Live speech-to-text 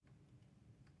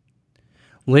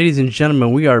Ladies and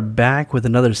gentlemen, we are back with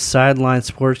another Sideline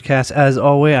Sportscast. As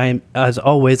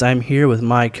always, I'm here with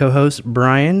my co-host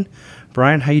Brian.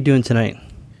 Brian, how you doing tonight?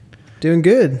 Doing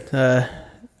good.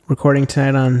 Recording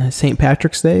tonight on St.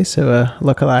 Patrick's Day, so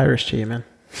luck of the Irish to you, man.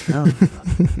 Oh,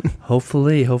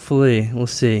 hopefully, we'll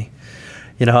see.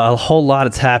 You know, a whole lot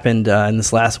has happened in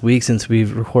this last week since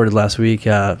we've recorded last week.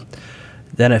 The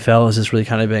NFL has just really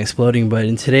kind of been exploding, but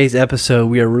in today's episode,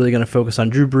 we are really going to focus on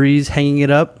Drew Brees hanging it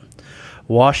up,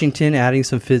 Washington adding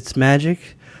some Fitzmagic,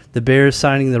 the Bears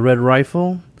signing the Red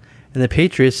Rifle, and the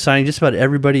Patriots signing just about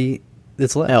everybody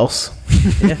that's left. Else.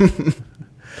 Yeah.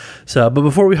 But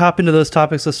before we hop into those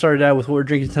topics, let's start it out with what we're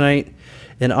drinking tonight.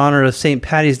 In honor of St.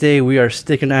 Paddy's Day, we are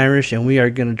sticking Irish, and we are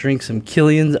going to drink some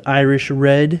Killian's Irish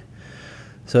Red.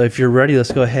 So if you're ready,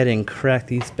 let's go ahead and crack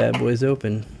these bad boys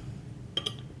open.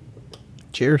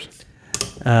 Cheers.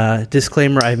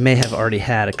 Disclaimer, I may have already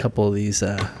had a couple of these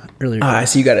earlier. I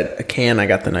see you got a can. I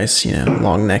got the nice,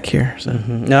 long neck here. So.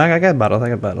 Mm-hmm. No, I got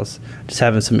bottles. Just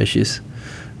having some issues.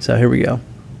 So here we go.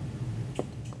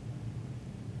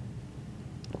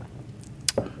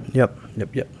 Yep.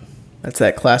 That's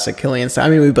that classic Killian style. I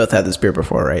mean, we both had this beer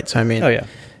before, right? So, I mean, oh, yeah.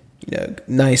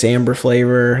 Nice amber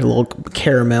flavor, a little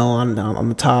caramel on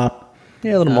the top.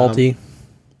 Yeah, a little malty.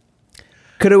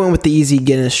 Could have went with the easy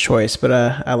Guinness choice, but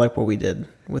I like what we did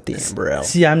with the amber ale.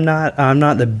 See, I'm not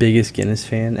the biggest Guinness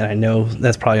fan, and I know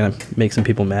that's probably gonna make some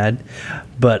people mad,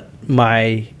 but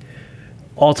my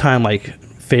all-time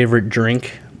favorite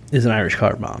drink is an Irish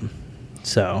car bomb.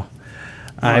 So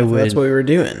I would. That's what we were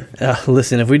doing.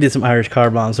 Listen, if we did some Irish car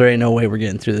bombs, there ain't no way we're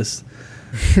getting through this.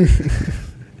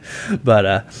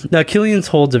 But now Killian's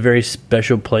holds a very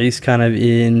special place, kind of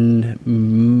in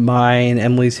my and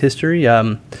Emily's history.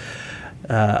 On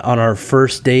our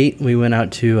first date, we went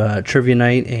out to trivia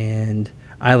night, and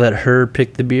I let her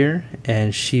pick the beer,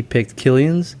 and she picked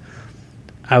Killian's.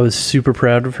 I was super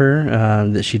proud of her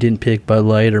that she didn't pick Bud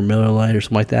Light or Miller Lite or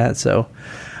something like that. So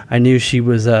I knew she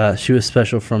was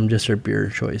special from just her beer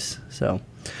choice. So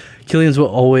Killian's will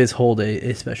always hold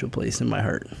a special place in my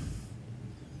heart.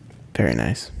 Very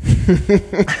nice.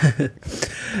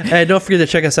 Hey, don't forget to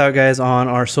check us out, guys, on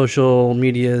our social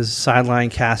medias, Sideline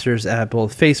Casters, at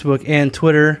both Facebook and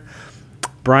Twitter.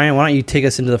 Brian, why don't you take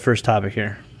us into the first topic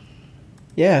here?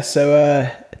 Yeah, so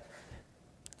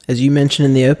as you mentioned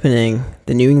in the opening,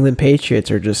 the New England Patriots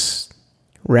are just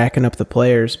racking up the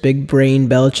players. Big brain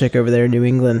Belichick over there in New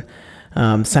England,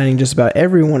 signing just about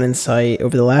everyone in sight.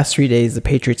 Over the last 3 days, the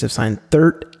Patriots have signed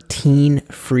 13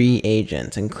 free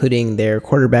agents, including their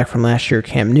quarterback from last year,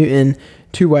 Cam Newton,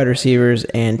 2 wide receivers,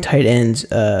 and tight ends,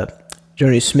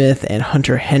 Jonnu Smith and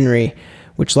Hunter Henry,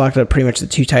 which locked up pretty much the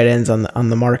 2 tight ends on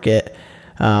the market,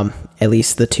 at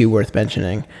least the 2 worth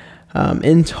mentioning.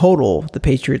 In total, the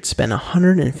Patriots spent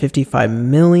 $155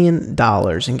 million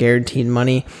in guaranteed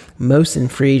money, most in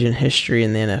free agent history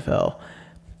in the NFL.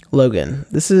 Logan,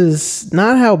 this is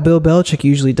not how Bill Belichick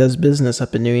usually does business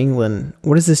up in New England.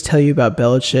 What does this tell you about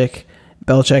Belichick,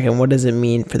 and what does it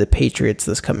mean for the Patriots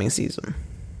this coming season?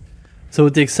 So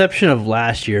with the exception of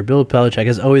last year, Bill Belichick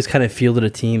has always kind of fielded a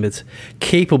team that's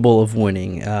capable of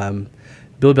winning.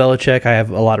 Bill Belichick, I have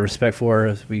a lot of respect for,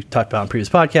 as we've talked about on previous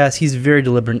podcasts. He's very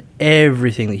deliberate in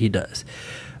everything that he does.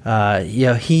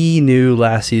 He knew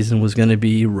last season was going to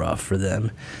be rough for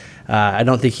them. I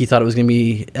don't think he thought it was going to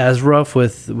be as rough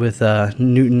with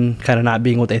Newton kind of not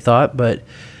being what they thought, but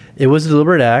it was a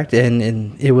deliberate act,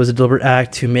 and it was a deliberate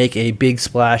act to make a big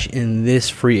splash in this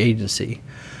free agency.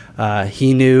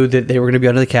 He knew that they were going to be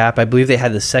under the cap. I believe they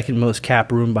had the second most cap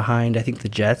room behind, I think, the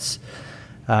Jets.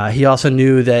 He also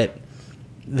knew that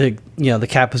the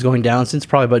cap was going down since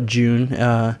probably about June,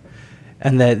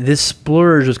 and that this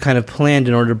splurge was kind of planned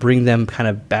in order to bring them kind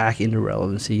of back into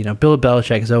relevancy. Bill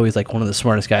Belichick is always one of the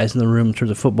smartest guys in the room in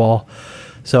terms of football,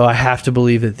 so I have to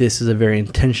believe that this is a very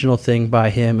intentional thing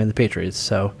by him and the Patriots.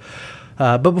 So,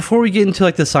 but before we get into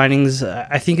the signings,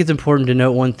 I think it's important to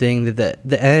note one thing, that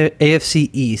the AFC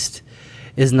East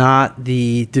is not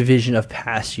the division of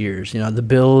past years. The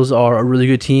Bills are a really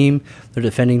good team. They're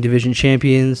defending division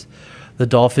champions. The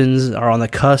Dolphins are on the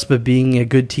cusp of being a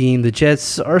good team. The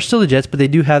Jets are still the Jets, but they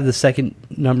do have the second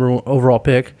number overall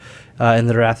pick in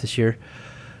the draft this year.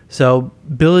 So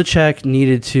Belichick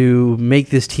needed to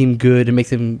make this team good and make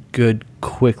them good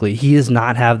quickly. He does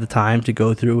not have the time to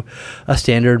go through a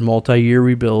standard multi-year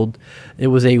rebuild. It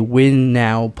was a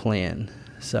win-now plan.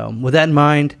 So with that in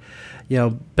mind,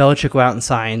 Belichick went out and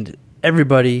signed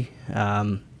everybody.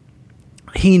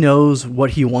 He knows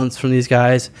what he wants from these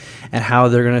guys and how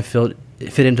they're going to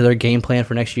fit into their game plan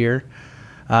for next year,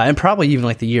 and probably even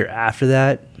the year after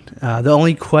that. The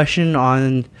only question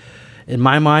in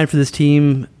my mind for this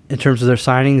team in terms of their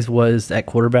signings was at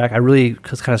quarterback. I really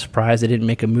was kind of surprised they didn't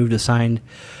make a move to sign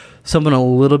someone a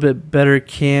little bit better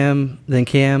than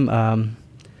Cam.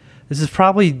 This is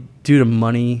probably due to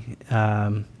money.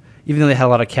 Even though they had a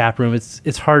lot of cap room,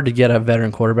 it's hard to get a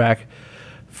veteran quarterback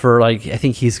for, like, I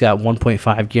think he's got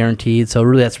 1.5 guaranteed. So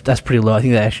really that's pretty low. I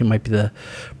think that actually might be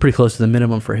pretty close to the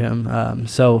minimum for him.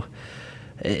 So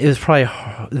it was probably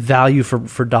value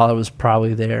for dollar was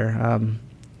probably there.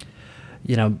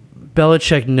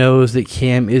 Belichick knows that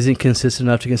Cam isn't consistent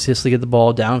enough to consistently get the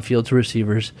ball downfield to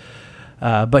receivers.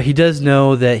 But he does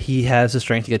know that he has the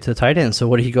strength to get to the tight end. So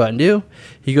what did he go out and do?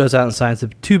 He goes out and signs the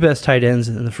two best tight ends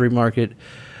in the free market.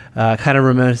 Kind of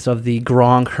reminds of the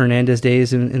Gronk Hernandez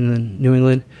days in New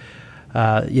England.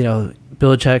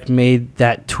 Belichick made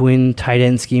that twin tight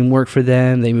end scheme work for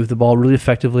them. They moved the ball really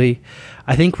effectively.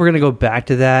 I think we're going to go back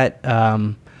to that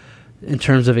in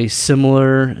terms of a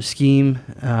similar scheme.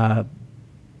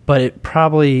 But it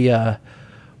probably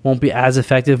won't be as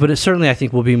effective, but it certainly, I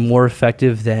think, will be more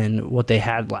effective than what they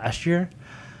had last year.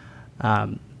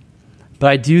 But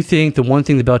I do think the one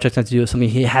thing that Belichick has to do is something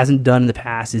he hasn't done in the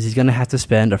past is he's going to have to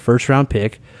spend a first-round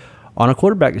pick on a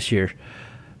quarterback this year.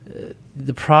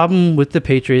 The problem with the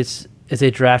Patriots is they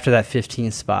drafted that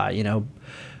 15th spot.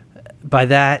 By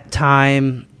that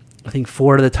time, I think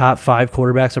 4 of the top 5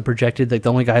 quarterbacks are projected. Like,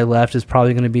 the only guy left is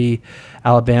probably going to be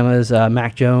Alabama's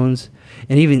Mac Jones.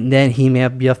 And even then, he may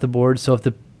be off the board. So if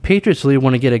the Patriots really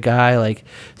want to get a guy like,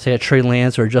 say, a Trey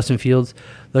Lance or a Justin Fields,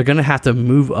 they're going to have to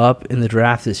move up in the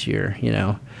draft this year,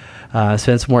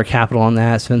 spend some more capital on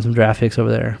that, spend some draft picks over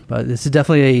there. But this is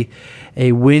definitely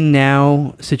a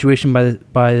win-now situation by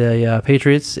the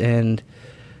Patriots. And,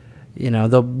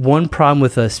 the one problem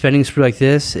with a spending spree like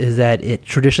this is that it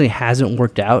traditionally hasn't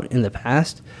worked out in the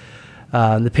past.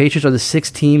 The Patriots are the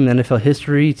 6th team in NFL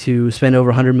history to spend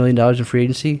over $100 million in free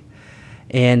agency.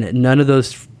 And none of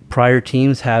those prior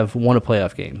teams have won a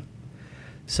playoff game.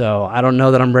 So I don't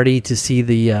know that I'm ready to see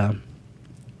the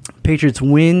Patriots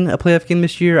win a playoff game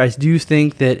this year. I do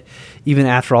think that even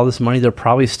after all this money, they're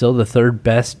probably still the 3rd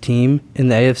best team in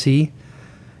the AFC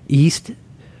East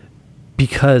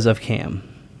because of Cam.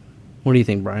 What do you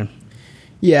think, Brian?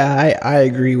 Yeah, I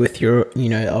agree with your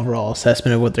overall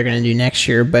assessment of what they're going to do next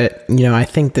year. But I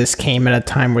think this came at a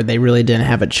time where they really didn't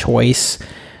have a choice.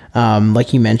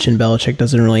 Like you mentioned, Belichick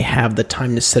doesn't really have the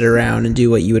time to sit around and do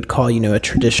what you would call, a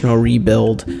traditional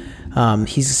rebuild.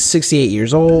 He's 68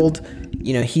 years old.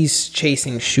 He's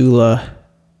chasing Shula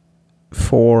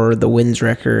for the wins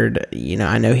record.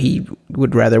 I know he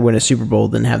would rather win a Super Bowl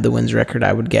than have the wins record,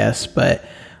 I would guess. But,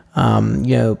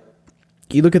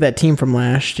 you look at that team from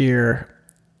last year,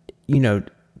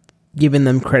 giving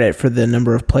them credit for the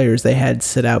number of players they had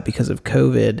sit out because of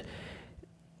COVID.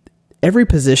 Every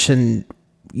position,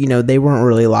 they weren't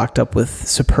really locked up with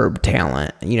superb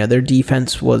talent. Their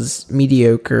defense was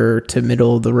mediocre to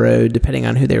middle of the road, depending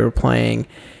on who they were playing.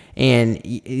 And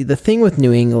the thing with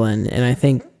New England, and I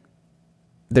think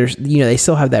they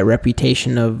still have that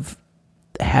reputation of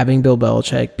having Bill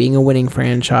Belichick, being a winning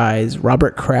franchise,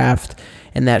 Robert Kraft,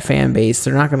 and that fan base,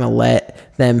 they're not going to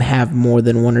let them have more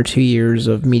than 1 or 2 years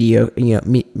of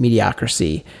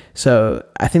mediocrity. So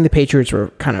I think the Patriots were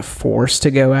kind of forced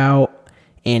to go out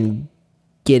and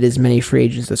get as many free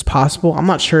agents as possible. I'm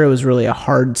not sure it was really a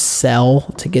hard sell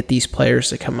to get these players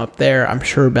to come up there. I'm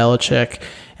sure Belichick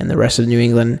and the rest of New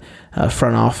England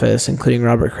front office, including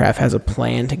Robert Kraft, has a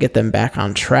plan to get them back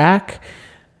on track.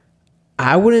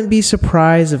 I wouldn't be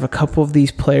surprised if a couple of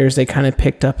these players they kind of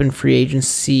picked up in free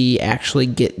agency actually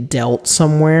get dealt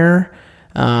somewhere.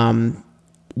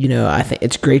 I think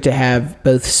it's great to have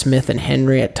both Smith and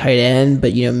Henry at tight end,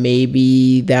 but,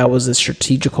 maybe that was a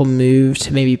strategical move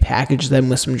to maybe package them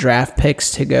with some draft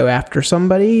picks to go after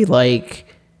somebody like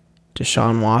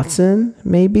Deshaun Watson,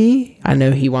 maybe. I know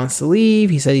he wants to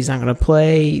leave. He said he's not going to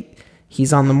play.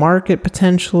 He's on the market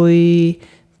potentially.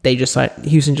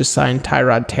 Houston just signed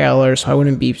Tyrod Taylor, so I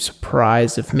wouldn't be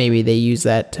surprised if maybe they use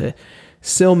that to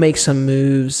still make some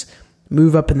moves,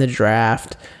 move up in the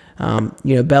draft.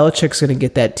 Belichick's going to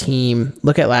get that team.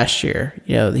 Look at last year.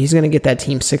 He's going to get that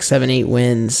team 6, 7, 8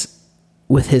 wins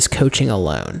with his coaching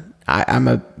alone. I'm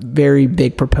a very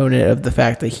big proponent of the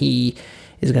fact that he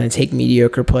is going to take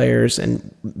mediocre players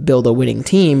and build a winning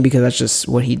team because that's just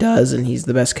what he does, and he's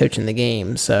the best coach in the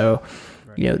game. So,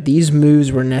 these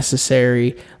moves were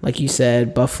necessary. Like you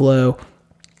said, Buffalo,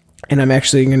 and I'm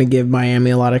actually going to give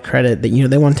Miami a lot of credit that,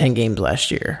 they won 10 games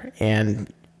last year,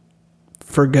 and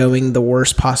forgoing the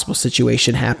worst possible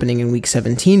situation happening in week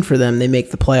 17 for them, they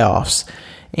make the playoffs.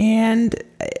 And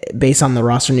based on the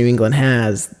roster New England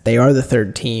has, they are the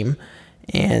 3rd team,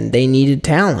 and they needed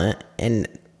talent. And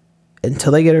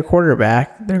until they get a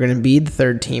quarterback, they're going to be the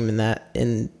third team in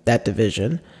that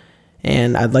division.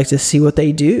 And I'd like to see what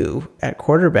they do at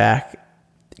quarterback,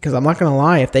 because I'm not going to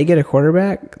lie, if they get a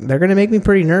quarterback, they're going to make me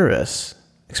pretty nervous,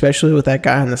 especially with that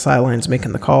guy on the sidelines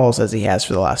making the calls as he has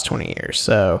for the last 20 years.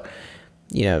 So,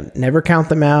 never count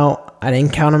them out. I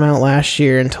didn't count them out last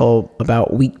year until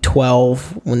about week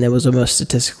 12, when it was almost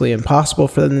statistically impossible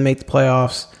for them to make the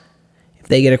playoffs. If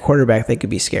they get a quarterback, they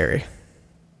could be scary.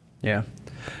 Yeah.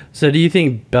 So do you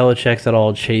think Belichick's at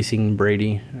all chasing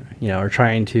Brady, or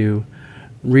trying to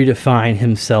redefine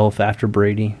himself after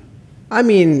Brady? I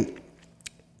mean,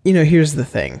 here's the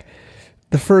thing.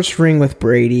 The first ring with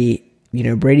Brady,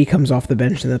 Brady comes off the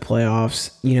bench in the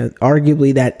playoffs.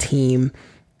 Arguably that team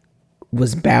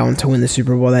was bound to win the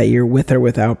Super Bowl that year with or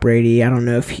without Brady. I don't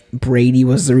know if Brady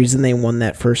was the reason they won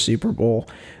that first Super Bowl.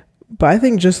 But I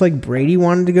think just like Brady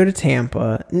wanted to go to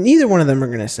Tampa, neither one of them are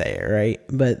going to say it, right?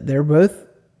 But they're both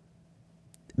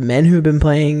men who have been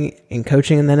playing and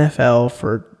coaching in the NFL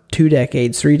for 2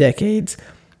 decades, 3 decades.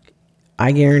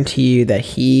 I guarantee you that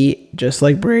he, just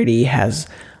like Brady, has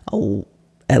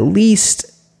at least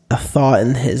a thought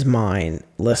in his mind.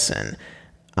 Listen,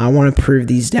 I want to prove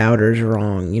these doubters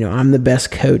wrong. I'm the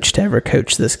best coach to ever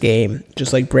coach this game.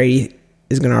 Just like Brady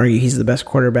is going to argue he's the best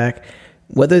quarterback.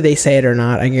 Whether they say it or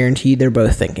not, I guarantee you they're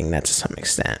both thinking that to some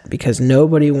extent, because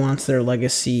nobody wants their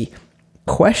legacy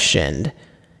questioned,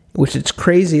 which it's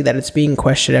crazy that it's being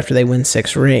questioned after they win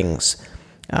 6 rings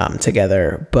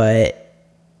together. But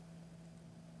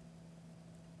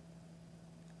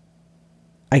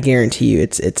I guarantee you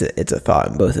it's a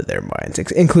thought in both of their minds,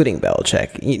 including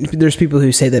Belichick. There's people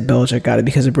who say that Belichick got it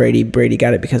because of Brady, Brady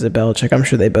got it because of Belichick. I'm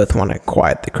sure they both want to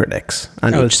quiet the critics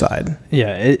on each side.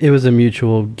 Yeah, it was a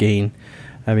mutual gain.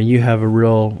 I mean, you have a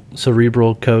real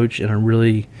cerebral coach and a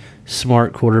really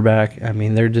smart quarterback. I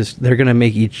mean, they're going to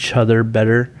make each other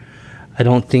better. I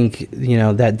don't think,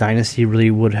 that dynasty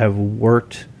really would have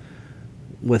worked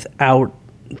without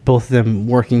both of them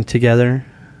working together.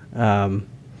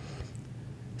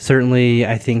 Certainly,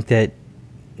 I think that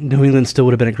New England still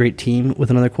would have been a great team with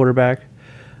another quarterback.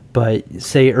 But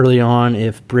say early on,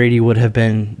 if Brady would have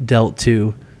been dealt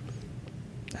to,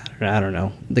 I don't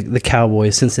know, the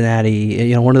Cowboys,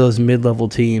 Cincinnati, one of those mid-level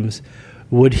teams,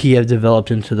 would he have developed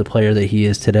into the player that he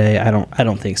is today? I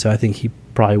don't think so. I think he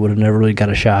probably would have never really got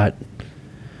a shot.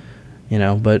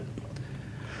 But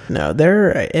no,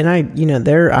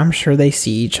 I'm sure they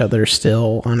see each other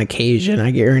still on occasion.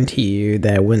 I guarantee you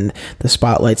that when the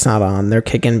spotlight's not on, they're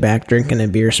kicking back, drinking a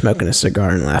beer, smoking a cigar,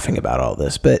 and laughing about all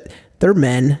this. But they're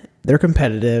men. They're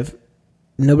competitive.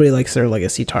 Nobody likes their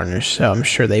legacy tarnished, so I'm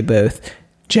sure they both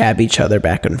jab each other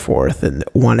back and forth and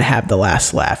want to have the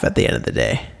last laugh at the end of the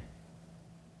day.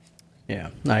 Yeah,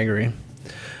 I agree.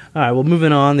 All right, well,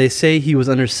 moving on. They say he was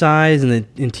undersized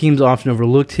and teams often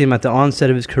overlooked him at the onset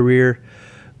of his career,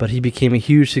 but he became a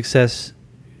huge success.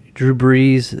 Drew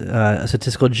Brees, a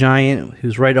statistical giant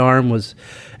whose right arm was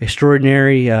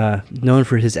extraordinary, known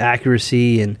for his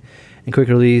accuracy and quick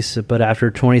release, but after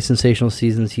 20 sensational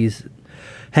seasons, he's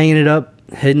hanging it up,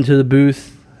 heading to the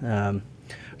booth.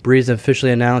 Brees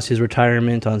officially announced his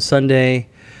retirement on Sunday,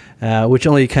 which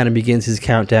only kind of begins his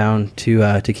countdown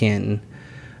to Canton.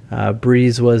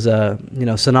 Brees was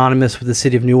synonymous with the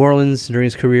city of New Orleans during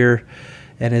his career,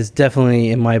 and is definitely,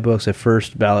 in my books, a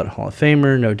first ballot Hall of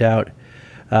Famer, no doubt.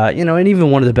 And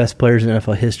even one of the best players in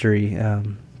NFL history.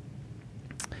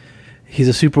 He's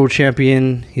a Super Bowl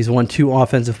champion. He's won 2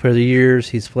 Offensive Player of the Years.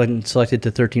 He's been selected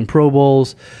to 13 Pro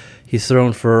Bowls. He's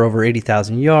thrown for over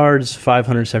 80,000 yards,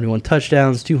 571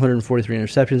 touchdowns, 243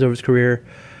 interceptions over his career.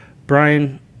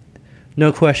 Brian,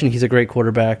 no question, he's a great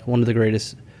quarterback, one of the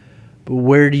greatest. But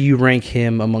where do you rank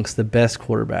him amongst the best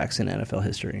quarterbacks in NFL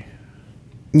history?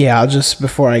 Yeah,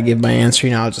 before I give my answer,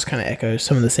 I'll just kind of echo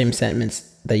some of the same sentiments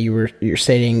that you're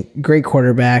stating. Great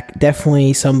quarterback,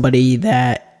 definitely somebody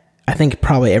that I think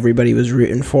probably everybody was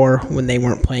rooting for when they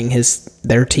weren't playing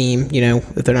their team.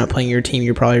 If they're not playing your team,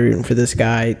 you're probably rooting for this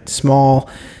guy. Small,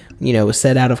 was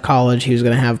set out of college. He was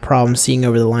going to have problems seeing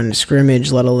over the line of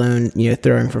scrimmage, let alone,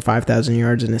 throwing for 5,000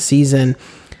 yards in a season.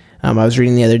 I was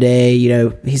reading the other day,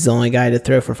 he's the only guy to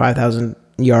throw for 5,000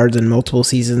 yards in multiple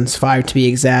seasons, 5 to be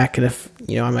exact. And if,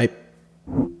 I might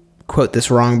quote this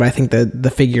wrong, but I think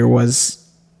the figure was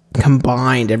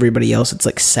combined, everybody else, it's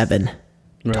like 7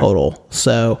 total.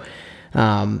 So,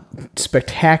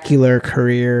 spectacular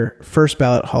career, first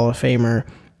ballot Hall of Famer,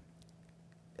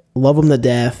 love him to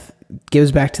death,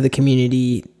 gives back to the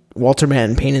community, Walter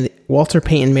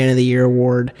Payton Man of the Year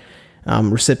award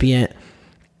recipient.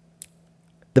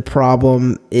 The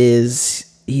problem is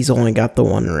he's only got the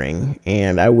 1 ring,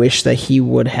 and I wish that he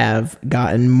would have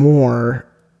gotten more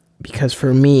because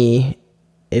for me,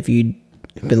 if you've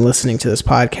been listening to this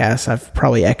podcast, I've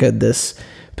probably echoed this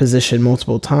position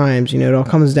multiple times. It all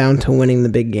comes down to winning the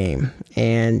big game.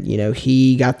 And,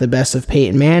 he got the best of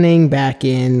Peyton Manning back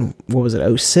in, what was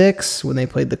it, 06 when they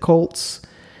played the Colts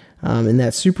in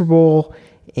that Super Bowl.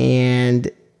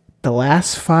 And the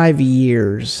last 5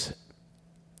 years,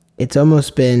 it's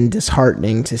almost been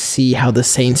disheartening to see how the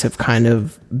Saints have kind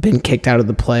of been kicked out of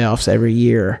the playoffs every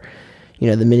year.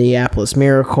 The Minneapolis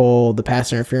Miracle, the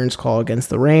pass interference call against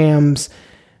the Rams.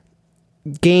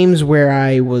 Games where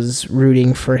I was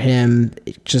rooting for him,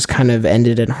 it just kind of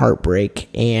ended in heartbreak.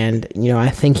 And, I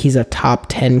think he's a top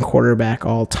 10 quarterback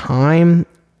all time,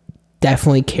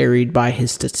 definitely carried by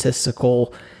his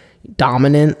statistical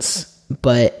dominance.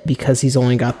 But because he's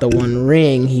only got the one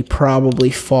ring, he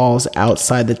probably falls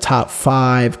outside the top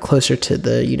 5, closer to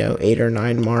the, 8 or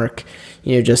 9 mark,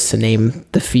 just to name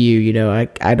the few.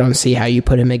 I don't see how you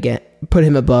put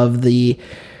him above the,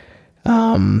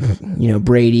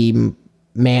 Brady,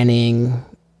 Manning,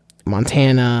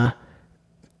 Montana,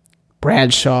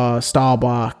 Bradshaw,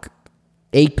 Staubach,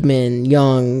 Aikman,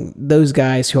 Young. Those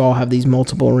guys who all have these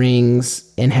multiple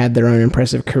rings and had their own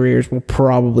impressive careers will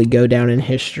probably go down in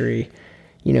history,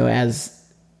 as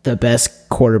the best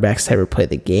quarterbacks to ever play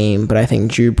the game. But I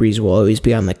think Drew Brees will always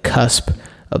be on the cusp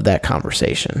of that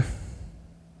conversation.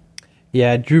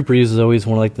 Yeah, Drew Brees is always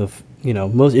one of the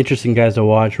most interesting guys to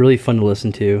watch. Really fun to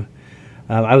listen to.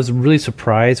 I was really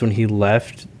surprised when he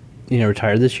left,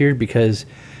 retired this year, because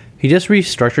he just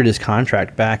restructured his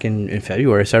contract back in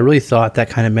February. So I really thought that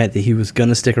kind of meant that he was going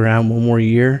to stick around one more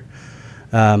year.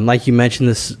 Like you mentioned,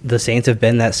 the Saints have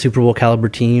been that Super Bowl caliber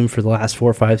team for the last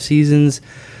 4 or 5 seasons.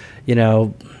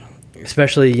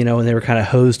 Especially when they were kind of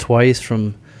hosed twice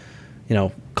from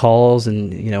calls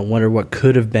and wonder what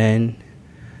could have been.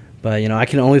 But, I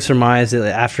can only surmise that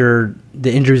after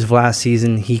the injuries of last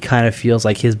season, he kind of feels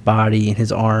like his body and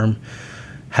his arm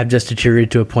have just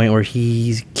deteriorated to a point where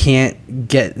he can't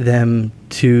get them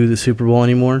to the Super Bowl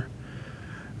anymore.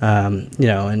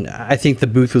 And I think the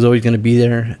booth was always going to be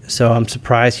there, so I'm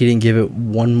surprised he didn't give it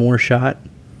one more shot.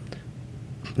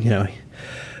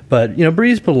 But,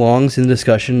 Brees belongs in the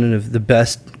discussion of the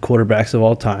best quarterbacks of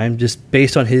all time, just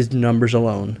based on his numbers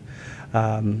alone.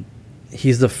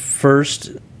 He's the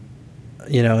first...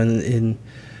 in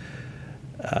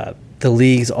the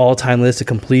league's all-time list of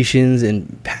completions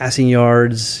and passing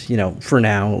yards, for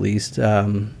now at least.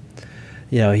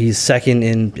 He's second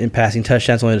in passing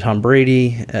touchdowns, only to Tom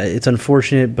Brady. It's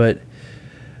unfortunate, but,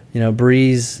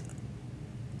 Brees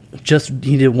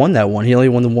he won that one. He only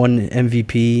won the one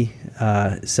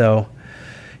MVP. So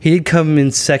he did come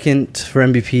in second for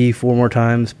MVP 4 more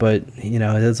times, but, it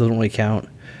doesn't really count.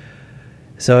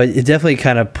 So it definitely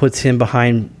kind of puts him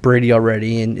behind Brady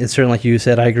already. And certainly, like you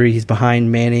said, I agree, he's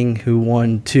behind Manning, who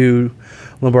won 2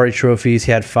 Lombardi trophies.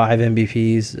 He had 5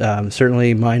 MVPs.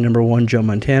 Certainly my number 1, Joe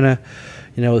Montana,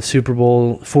 with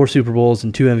 4 Super Bowls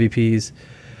and 2 MVPs.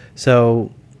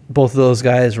 So both of those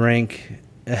guys rank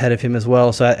ahead of him as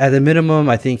well. So at the minimum,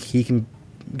 I think he can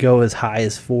go as high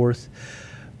as 4th.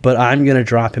 But I'm going to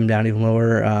drop him down even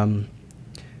lower.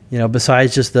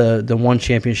 Besides just the one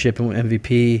championship and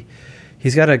MVP,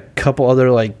 he's got a couple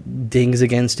other dings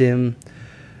against him.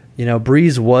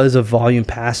 Brees was a volume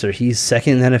passer. He's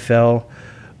second in the NFL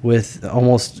with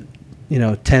almost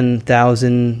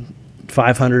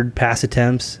 10,500 pass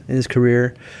attempts in his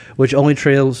career, which only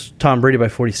trails Tom Brady by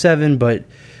 47. But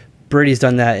Brady's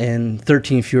done that in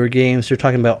 13 fewer games. You're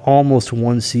talking about almost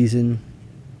one season.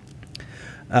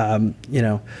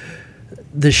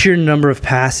 The sheer number of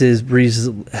passes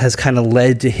Brees has kind of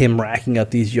led to him racking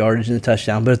up these yardage in the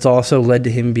touchdown, but it's also led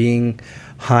to him being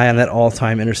high on that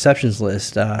all-time interceptions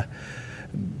list.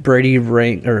 Brees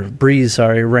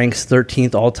ranks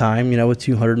 13th all-time, with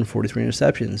 243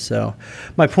 interceptions. So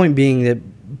my point being that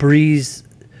Brees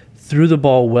threw the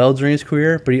ball well during his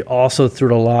career, but he also threw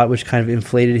it a lot, which kind of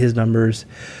inflated his numbers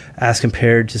as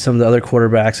compared to some of the other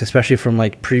quarterbacks, especially from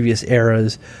previous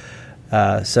eras.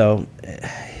 So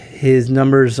his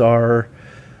numbers are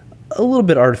a little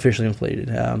bit artificially inflated.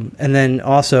 And then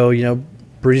also,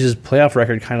 Brees' playoff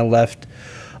record kind of left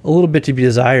a little bit to be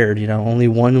desired. Only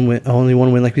one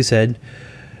win, like we said.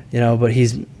 But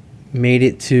he's made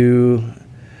it to,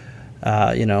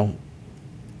 I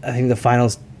think the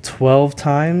finals 12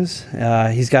 times.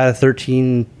 He's got a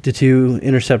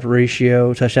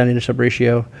 13-to-2 touchdown intercept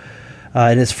ratio.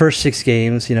 In his first 6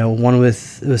 games, 1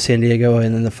 with San Diego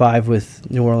and then the 5 with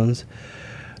New Orleans.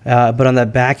 But on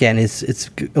that back end, it's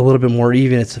a little bit more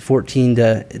even. It's a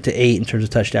 14-to-8 in terms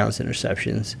of touchdowns and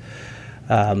interceptions.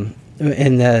 And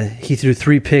he threw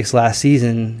 3 picks last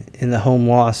season in the home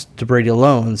loss to Brady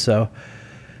alone. So,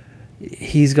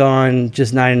 he's gone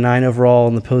just 9-9 overall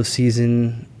in the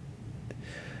postseason.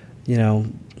 You know,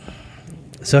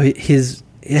 so it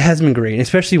has been great,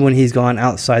 especially when he's gone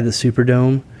outside the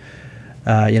Superdome.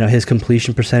 You know, his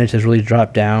completion percentage has really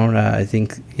dropped down. I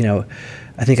think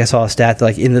I saw a stat that,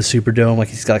 like, in the Superdome, like,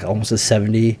 he's got like almost a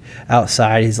 70.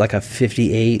 Outside, he's like a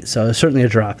 58. So there's certainly a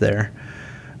drop there.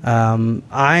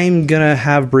 I'm gonna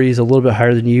have Brees a little bit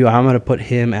higher than you. I'm gonna put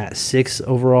him at 6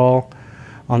 overall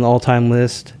on the all-time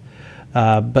list.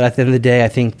 But at the end of the day, I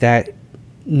think that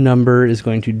number is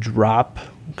going to drop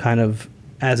kind of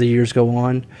as the years go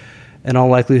on. In all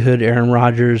likelihood, Aaron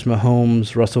Rodgers,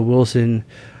 Mahomes, Russell Wilson,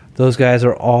 those guys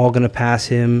are all going to pass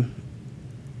him,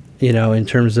 you know, in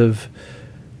terms of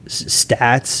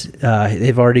stats.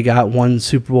 They've already got one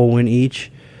Super Bowl win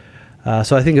each.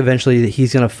 So I think eventually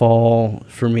he's going to fall,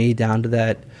 for me, down to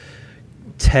that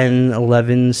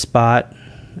 10-11 spot.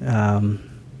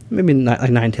 Maybe like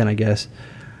 9-10, I guess.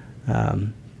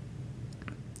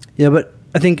 Yeah, but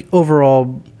I think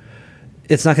overall,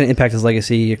 it's not going to impact his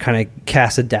legacy. You kind of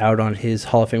cast a doubt on his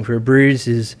Hall of Fame career. Brees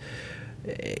is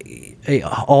a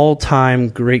all-time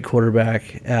great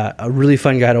quarterback, a really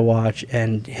fun guy to watch,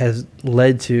 and has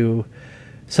led to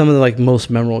some of the, like, most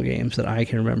memorable games that I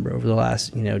can remember over the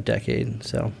last, you know, decade.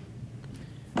 So,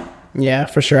 yeah,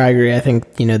 for sure, I agree. I think,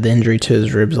 you know, the injury to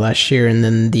his ribs last year, and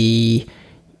then the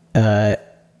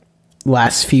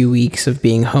last few weeks of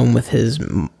being home with his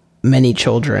many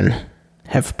children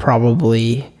have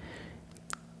probably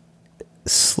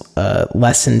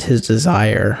lessened his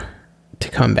desire to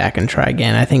come back and try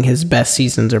again. I think his best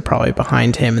seasons are probably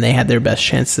behind him, and they had their best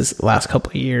chances the last couple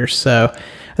of years. So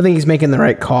I think he's making the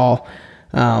right call.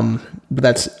 But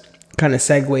that's kind of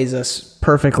segues us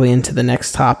perfectly into the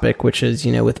next topic, which is,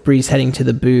 you know, with Brees heading to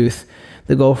the booth,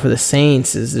 the goal for the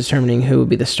Saints is determining who would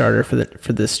be the starter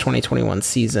for this 2021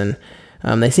 season.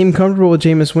 They seem comfortable with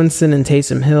Jameis Winston and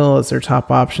Taysom Hill as their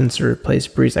top options to replace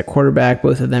Brees at quarterback,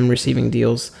 both of them receiving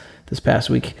deals this past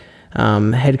week.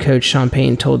 Head coach Sean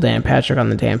Payton told Dan Patrick on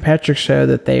the Dan Patrick Show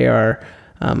that there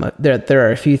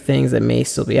are a few things that may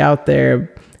still be out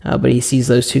there, but he sees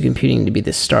those two competing to be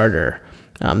the starter.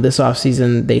 This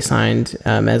offseason, they signed,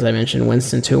 as I mentioned,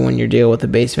 Winston to a one-year deal with a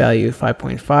base value of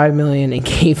 $5.5 million and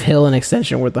gave Hill an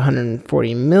extension worth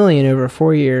 $140 million over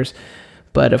 4 years.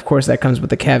 But, of course, that comes with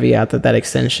the caveat that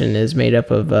extension is made up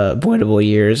of voidable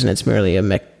years, and it's merely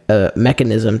a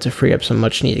mechanism to free up some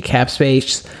much-needed cap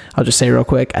space. I'll just say real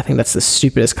quick, I think that's the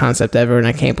stupidest concept ever, and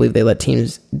I can't believe they let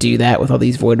teams do that with all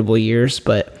these voidable years,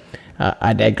 but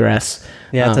I digress.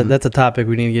 Yeah, that's a topic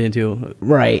we need to get into.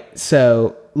 Right.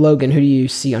 So, Logan, who do you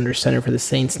see under center for the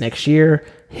Saints next year?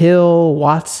 Hill,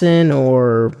 Watson,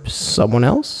 or someone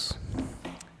else?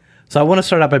 So I want to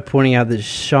start out by pointing out that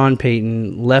Sean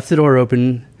Payton left the door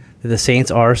open. The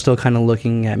Saints are still kind of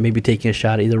looking at maybe taking a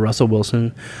shot at either Russell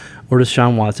Wilson or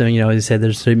Deshaun Watson. You know, as he said,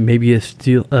 there's maybe a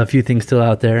few things still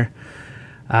out there.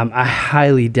 I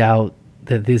highly doubt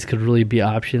that these could really be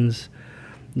options.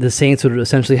 The Saints would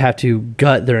essentially have to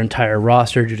gut their entire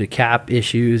roster due to cap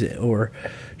issues or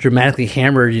dramatically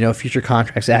hammer, you know, future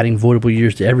contracts, adding voidable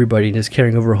years to everybody and just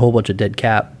carrying over a whole bunch of dead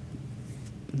cap.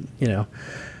 You know.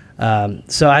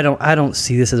 So I don't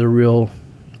see this as a real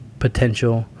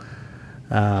potential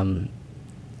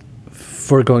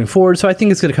for going forward. So I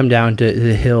think it's going to come down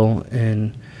to Hill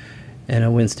and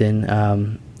a Winston.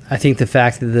 I think the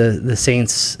fact that the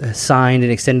Saints signed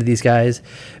and extended these guys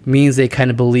means they kind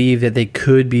of believe that they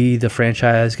could be the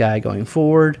franchise guy going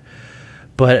forward.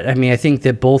 But I mean, I think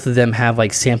that both of them have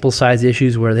like sample size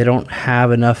issues where they don't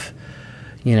have enough,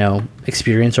 you know,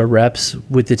 experience or reps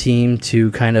with the team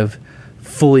to kind of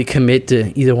fully commit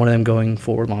to either one of them going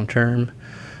forward long term.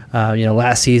 You know,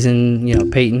 last season, you know,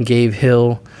 Peyton gave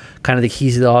Hill kind of the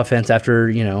keys to the offense after,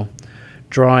 you know,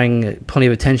 drawing plenty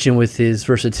of attention with his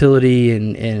versatility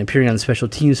and appearing on the special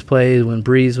teams plays when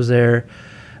Brees was there,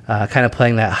 kind of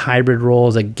playing that hybrid role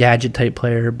as a gadget type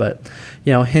player. But,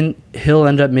 you know, Hill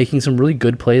ended up making some really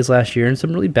good plays last year and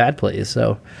some really bad plays.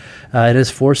 So in his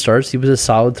 4 starts, he was a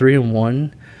solid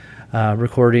 3-1,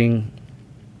 recording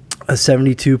a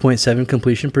 72.7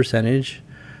 completion percentage,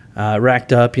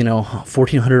 racked up, you know,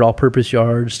 1,400 all-purpose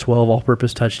yards, 12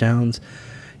 all-purpose touchdowns,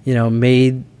 you know,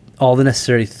 made all the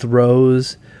necessary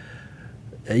throws,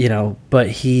 you know, but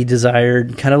he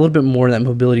desired kind of a little bit more of that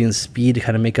mobility and speed to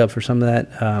kind of make up for some of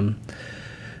that.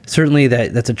 Certainly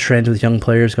that's a trend with young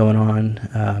players going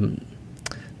on.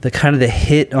 The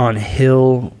hit on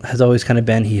Hill has always kind of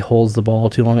been he holds the ball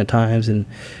too long at times, and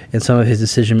some of his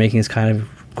decision-making is kind of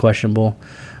questionable.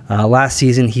 Last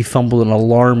season, he fumbled an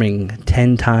alarming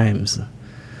 10 times.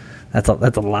 That's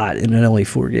a lot in only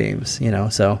 4 games, you know.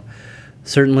 So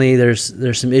certainly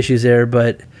there's some issues there,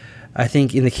 but I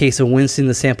think in the case of Winston,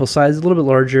 the sample size is a little bit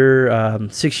larger.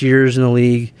 6 years in the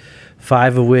league,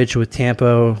 5 of which with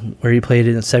Tampa, where he played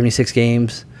in 76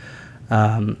 games.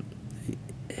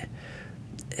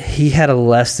 He had a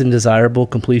less than desirable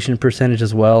completion percentage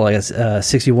as well, like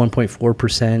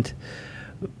 61.4%.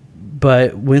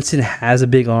 But Winston has a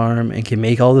big arm and can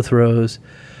make all the throws.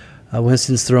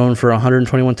 Winston's thrown for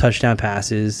 121 touchdown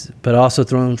passes, but also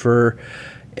thrown for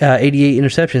 88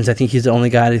 interceptions. I think he's the only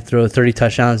guy to throw 30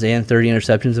 touchdowns and 30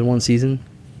 interceptions in one season.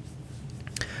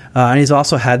 And he's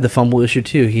also had the fumble issue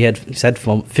too. He's had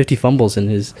 50 fumbles in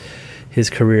his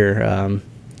career.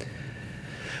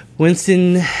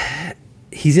 Winston,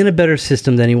 he's in a better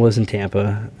system than he was in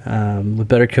Tampa, with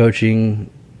better coaching.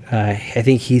 I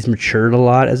think he's matured a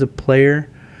lot as a player.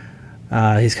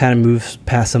 He's kind of moved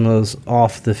past some of those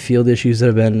off-the-field issues that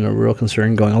have been a real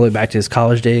concern going all the way back to his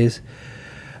college days.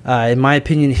 In my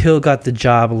opinion, Hill got the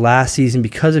job last season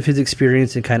because of his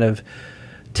experience and kind of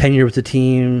tenure with the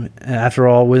team. After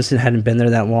all, Winston hadn't been there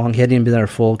that long. He hadn't even been there a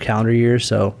full calendar year,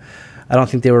 so I don't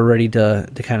think they were ready to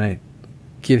kind of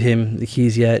give him the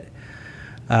keys yet.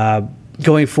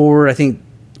 Going forward, I think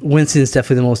Winston's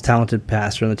definitely the most talented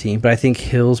passer on the team, but I think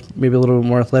Hill's maybe a little bit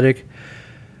more athletic.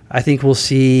 I think we'll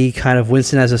see kind of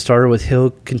Winston as a starter with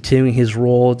Hill continuing his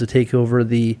role to take over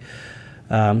the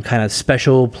kind of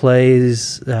special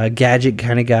plays, gadget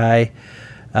kind of guy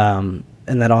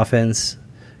in that offense,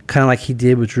 kind of like he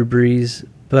did with Drew Brees.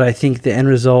 But I think the end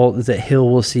result is that Hill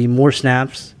will see more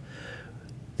snaps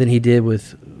than he did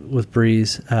with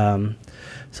Brees.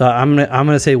 So I'm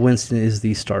gonna say Winston is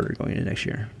the starter going into next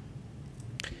year.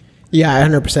 Yeah, I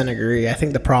 100% agree. I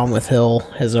think the problem with Hill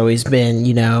has always been,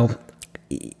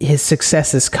 his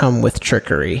success has come with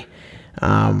trickery.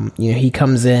 He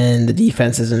comes in, the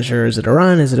defense isn't sure, is it a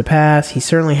run, is it a pass? He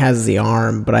certainly has the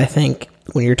arm, but I think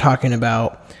when you're talking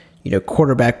about,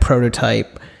 quarterback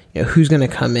prototype, who's going to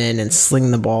come in and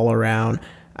sling the ball around,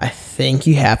 I think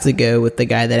you have to go with the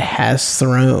guy that has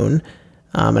thrown.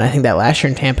 And I think that last year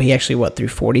in Tampa, he actually, threw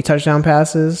 40 touchdown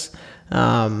passes.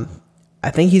 I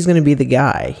think he's going to be the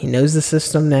guy. He knows the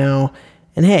system now.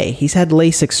 And hey, he's had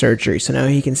LASIK surgery, so now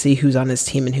he can see who's on his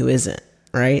team and who isn't,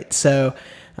 right? So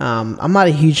I'm not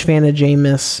a huge fan of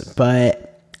Jameis,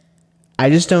 but I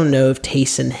just don't know if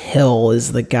Taysom Hill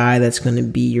is the guy that's going to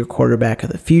be your quarterback of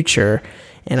the future.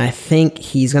 And I think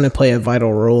he's going to play a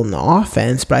vital role in the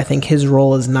offense, but I think his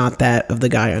role is not that of the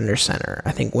guy under center.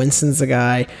 I think Winston's the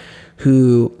guy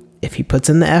who, if he puts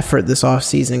in the effort this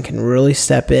offseason, can really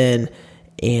step in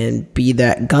and be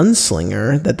that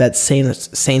gunslinger that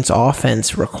Saints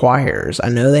offense requires. I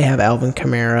know they have Alvin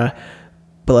Kamara,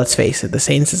 but let's face it, the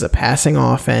Saints is a passing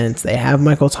offense. They have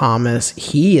Michael Thomas.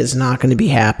 He is not going to be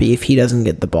happy if he doesn't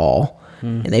get the ball.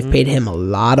 Mm-hmm. And they've paid him a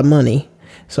lot of money.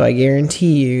 So I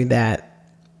guarantee you that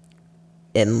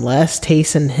unless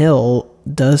Taysom Hill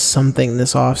does something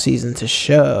this offseason to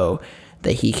show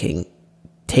that he can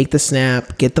take the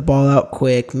snap, get the ball out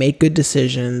quick, make good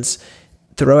decisions,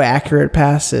 throw accurate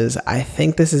passes, I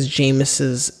think this is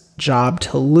Jameis's job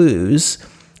to lose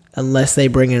unless they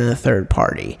bring in a third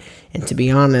party. And to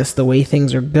be honest, the way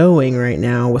things are going right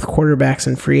now with quarterbacks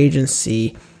and free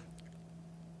agency,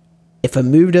 if a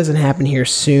move doesn't happen here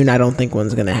soon, I don't think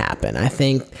one's going to happen. I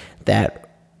think that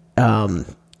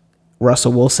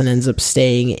Russell Wilson ends up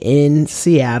staying in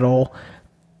Seattle.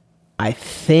 I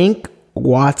think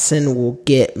Watson will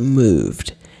get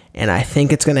moved. And I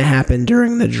think it's going to happen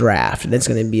during the draft. And it's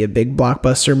going to be a big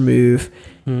blockbuster move,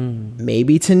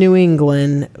 maybe to New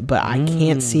England. But I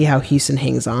can't see how Houston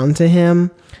hangs on to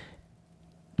him.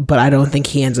 But I don't think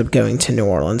he ends up going to New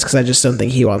Orleans because I just don't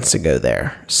think he wants to go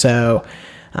there. So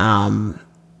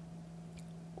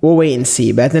we'll wait and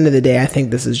see. But at the end of the day, I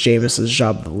think this is Jameis's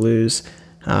job to lose.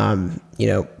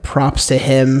 Props to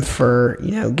him for,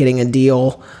 getting a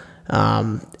deal.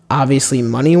 Obviously,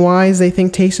 money-wise, they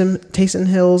think Taysom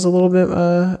Hill is a little bit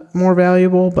more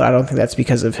valuable, but I don't think that's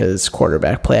because of his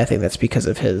quarterback play. I think that's because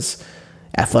of his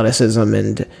athleticism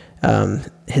and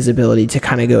his ability to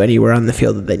kind of go anywhere on the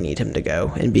field that they need him to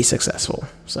go and be successful.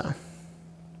 So,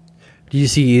 do you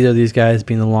see either of these guys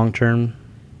being the long-term?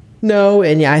 No,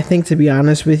 and I think, to be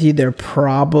honest with you, they're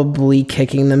probably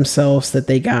kicking themselves that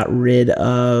they got rid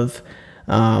of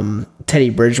Teddy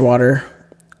Bridgewater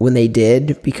when they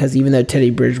did, because even though Teddy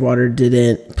Bridgewater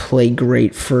didn't play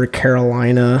great for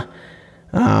Carolina,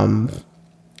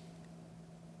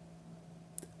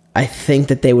 I think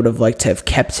that they would have liked to have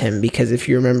kept him, because if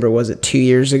you remember, was it 2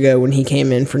 years ago when he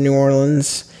came in for New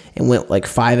Orleans and went like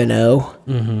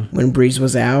 5-0 when Brees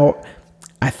was out?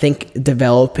 I think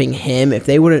developing him, if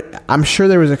they would have, I'm sure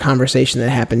there was a conversation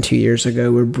that happened 2 years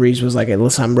ago where Brees was like, hey,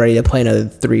 listen, I'm ready to play another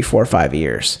 3, 4, 5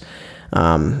 years.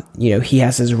 He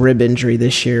has his rib injury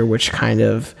this year, which kind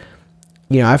of,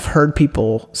 I've heard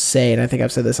people say, and I think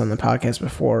I've said this on the podcast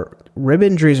before, rib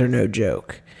injuries are no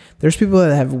joke. There's people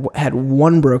that have had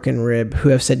one broken rib who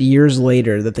have said years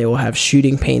later that they will have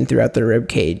shooting pain throughout their rib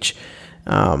cage,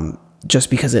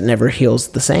 just because it never heals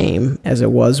the same as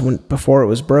it was before it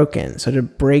was broken. So to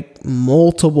break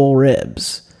multiple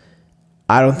ribs,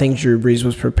 I don't think Drew Brees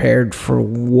was prepared for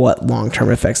what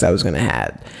long-term effects that was going to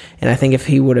have. And I think if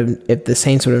the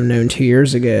Saints would have known 2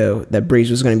 years ago that Brees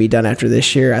was going to be done after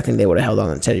this year, I think they would have held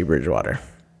on to Teddy Bridgewater.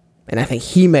 And I think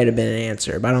he might have been an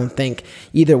answer, but I don't think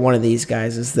either one of these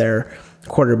guys is their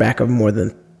quarterback of more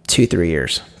than 2-3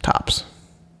 years, tops.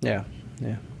 Yeah.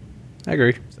 I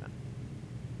agree.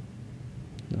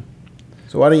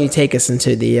 So why don't you take us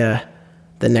into the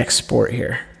next sport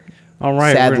here? All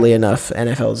right. Sadly enough,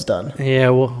 NFL's done. Yeah,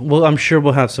 well, I'm sure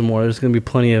we'll have some more. There's going to be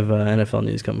plenty of NFL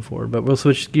news coming forward. But we'll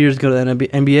switch gears, go to the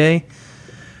NBA.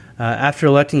 After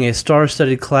electing a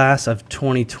star-studded class of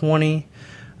 2020,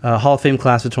 Hall of Fame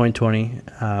class of 2020,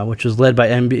 which was led by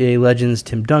NBA legends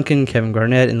Tim Duncan, Kevin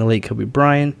Garnett, and the late Kobe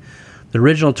Bryant, the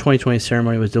original 2020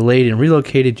 ceremony was delayed and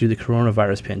relocated due to the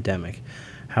coronavirus pandemic.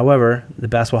 However, the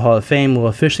Basketball Hall of Fame will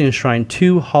officially enshrine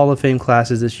 2 Hall of Fame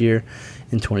classes this year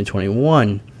in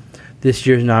 2021. This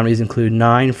year's nominees include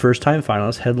 9 first-time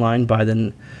finalists, headlined by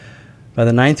the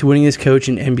 9th winningest coach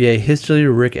in NBA history,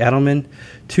 Rick Adelman,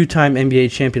 2-time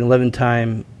NBA champion,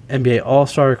 11-time NBA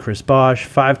All-Star, Chris Bosh,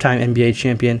 5-time NBA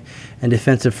champion and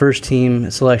defensive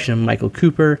first-team selection, Michael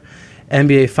Cooper,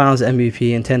 NBA Finals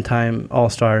MVP and 10-time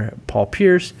All-Star, Paul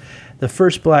Pierce, the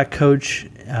first black coach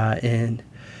in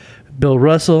Bill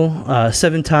Russell,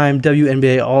 7-time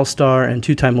WNBA All-Star and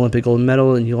 2-time Olympic gold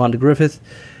medal in Yolanda Griffith,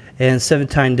 and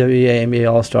 7-time WNBA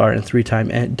All-Star and 3-time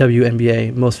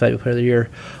WNBA Most Valuable Player of the Year,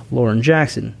 Lauren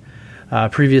Jackson.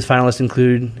 Previous finalists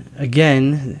include,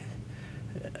 again,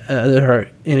 that are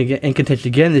in contention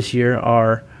again this year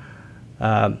are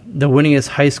the winningest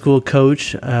high school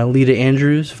coach, Lita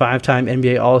Andrews, 5-time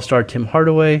NBA All-Star Tim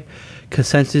Hardaway,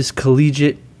 consensus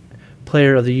collegiate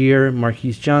player of the year,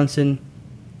 Marquise Johnson,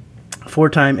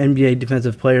 4-time NBA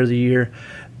Defensive Player of the Year,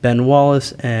 Ben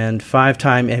Wallace, and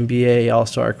 5-time NBA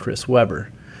All-Star Chris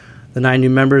Webber. The 9 new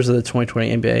members of the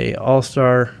 2020 NBA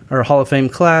All-Star or Hall of Fame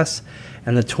class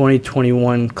and the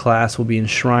 2021 class will be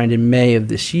enshrined in May of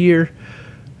this year.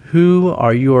 Who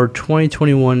are your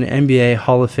 2021 NBA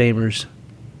Hall of Famers?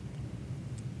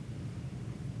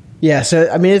 Yeah,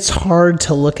 so it's hard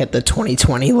to look at the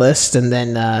 2020 list and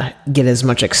then get as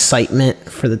much excitement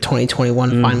for the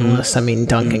 2021 finalists.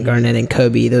 Duncan, Garnett, and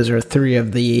Kobe, those are 3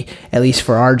 of the, at least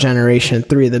for our generation,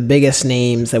 3 of the biggest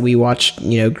names that we watched,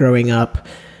 growing up.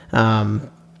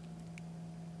 And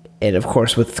of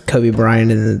course, with Kobe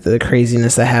Bryant and the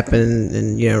craziness that happened,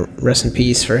 and rest in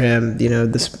peace for him.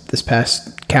 This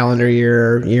past calendar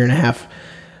year, or year and a half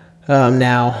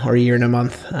now, or a year and a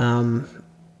month.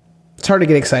 It's hard to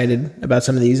get excited about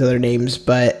some of these other names,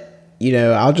 but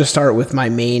I'll just start with my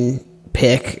main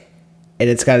pick, and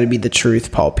it's got to be the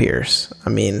truth, Paul Pierce.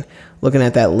 Looking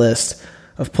at that list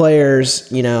of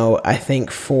players, I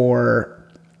think for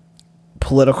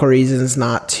political reasons,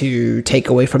 not to take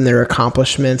away from their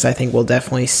accomplishments, I think we'll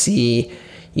definitely see,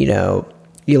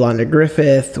 Yolanda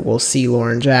Griffith, we'll see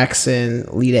Lauren Jackson,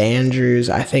 Lita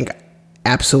Andrews. I think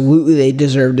absolutely they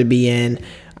deserve to be in.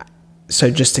 So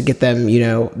just to get them,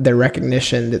 their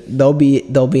recognition, they'll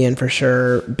be in for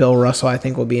sure. Bill Russell, I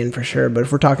think, will be in for sure. But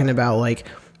if we're talking about like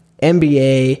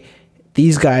NBA,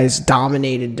 these guys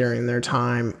dominated during their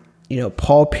time.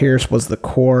 Paul Pierce was the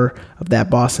core of that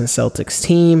Boston Celtics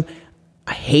team.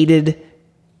 I hated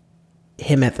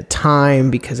him at the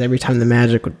time because every time the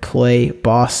Magic would play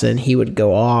Boston, he would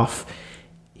go off.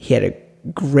 He had a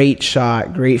great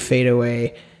shot, great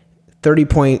fadeaway, 30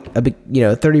 point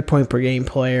per game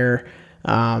player.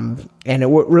 And it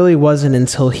really wasn't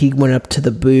until he went up to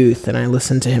the booth and I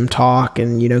listened to him talk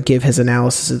and, give his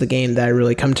analysis of the game that I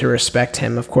really come to respect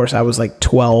him. Of course, I was like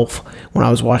 12 when I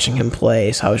was watching him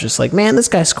play. So I was just like, man, this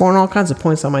guy's scoring all kinds of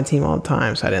points on my team all the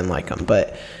time. So I didn't like him,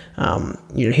 but,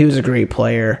 he was a great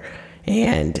player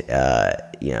and,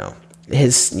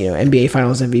 his, NBA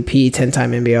Finals MVP,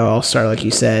 10-time NBA All-Star, like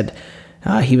you said,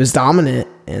 he was dominant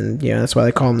and, that's why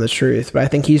they call him the truth. But I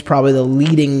think he's probably the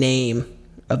leading name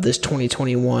of this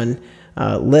 2021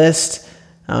 list.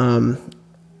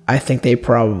 I think they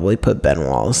probably put Ben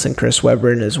Wallace and Chris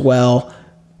Webber in as well,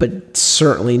 but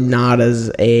certainly not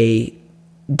as a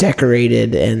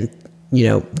decorated and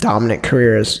dominant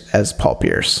career as Paul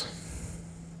Pierce.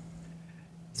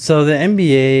 So the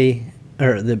NBA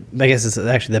I guess it's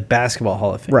actually the Basketball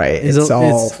Hall of Fame. Right. It's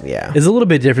a little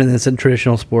bit different than some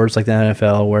traditional sports like the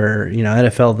NFL, where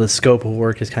NFL the scope of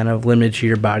work is kind of limited to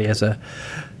your body as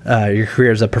your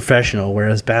career as a professional,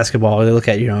 whereas basketball they look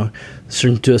at to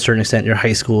a certain extent your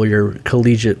high school, your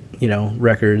collegiate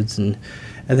records, and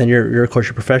then you're of course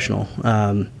your professional.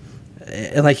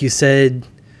 And like you said,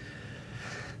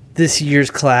 this year's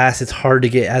class, it's hard to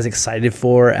get as excited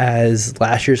for as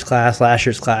last year's class. Last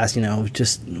year's class,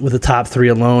 just with the top three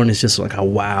alone, it's just like a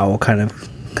wow kind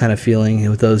of feeling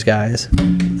with those guys.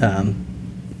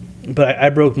 But I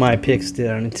broke my picks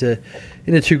down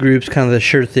into two groups, kind of the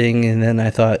sure thing, and then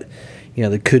I thought,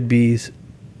 the could be's.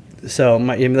 So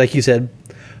like you said,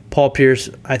 Paul Pierce,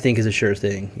 I think is a sure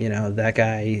thing. That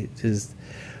guy is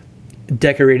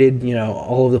decorated,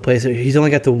 all over the place. He's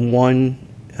only got the one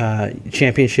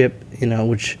championship,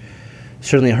 which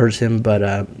certainly hurts him, but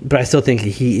I still think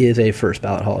he is a first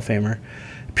ballot Hall of Famer.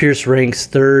 Pierce ranks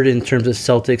third in terms of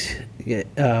Celtics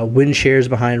win shares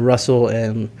behind Russell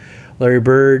and Larry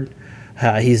Bird.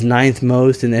 He's ninth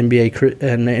most in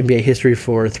NBA history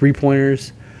for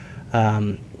three-pointers.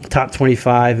 Top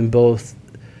 25 in both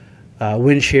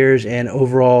win shares and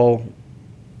overall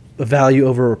value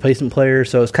over replacement players.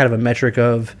 So it's kind of a metric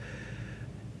of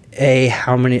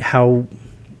how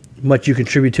much you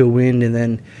contribute to a win, and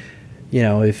then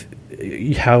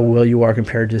how well you are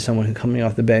compared to someone who's coming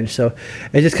off the bench. So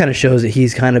it just kind of shows that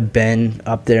he's kind of been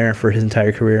up there for his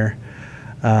entire career.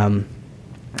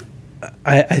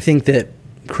 I think that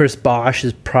Chris Bosh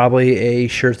is probably a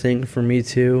sure thing for me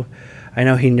too. I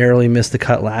know he narrowly missed the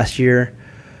cut last year,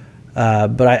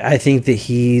 but I think that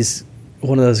he's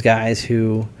one of those guys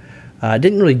who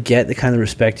didn't really get the kind of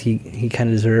respect he kind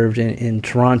of deserved in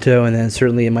Toronto, and then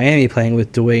certainly in Miami playing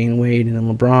with Dwayne Wade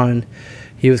and LeBron.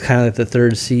 He was kind of like the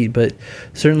third seat, but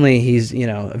certainly he's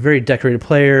a very decorated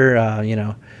player.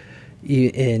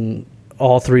 In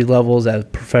all three levels as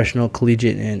professional,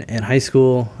 collegiate, and high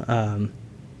school.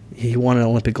 He won an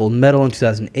Olympic gold medal in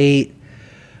 2008.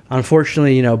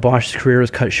 Unfortunately, Bosch's career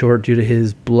was cut short due to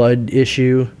his blood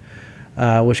issue,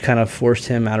 which kind of forced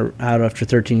him out after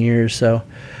 13 years. So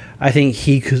I think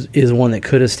he is one that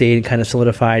could have stayed and kind of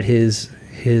solidified his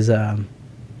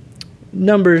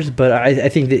numbers, but I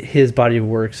think that his body of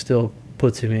work still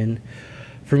puts him in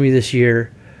for me this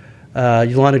year.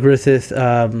 Yolanda Griffith,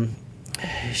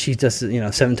 she's just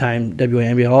 7-time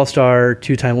WNBA All-Star,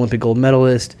 2-time Olympic gold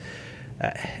medalist.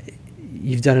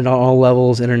 You've done it on all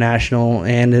levels, international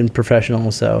and in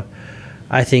professional, so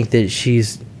I think that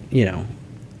she's kind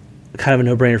of a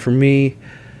no-brainer for me.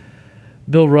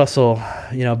 Bill Russell,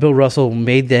 Bill Russell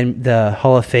made the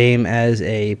Hall of Fame as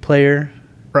a player,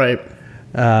 right?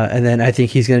 And then I think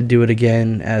he's going to do it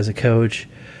again as a coach.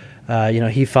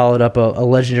 He followed up a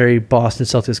legendary Boston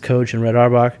Celtics coach in Red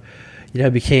Auerbach.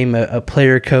 Became a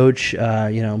player coach.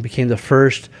 Became the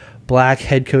first black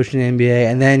head coach in the NBA,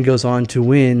 and then goes on to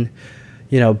win,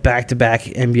 back-to-back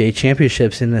NBA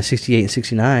championships in the 68 and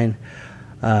 69.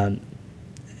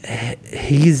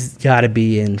 He's got to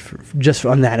be in just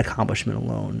on that accomplishment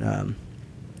alone.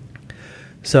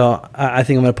 So I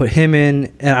think I'm going to put him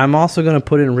in, and I'm also going to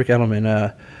put in Rick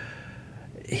Edelman.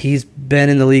 He's been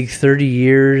in the league 30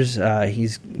 years.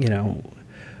 He's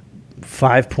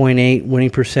 5.8 winning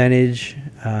percentage.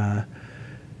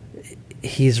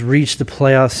 He's reached the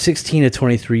playoffs 16 to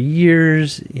 23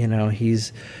 years.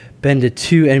 He's been to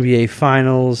 2 NBA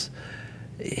finals.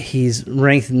 He's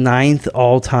ranked 9th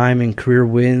all-time in career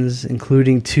wins,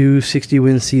 including 2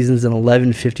 60-win seasons and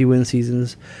 11 50-win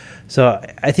seasons. So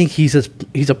I think he's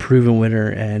a proven winner,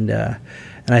 and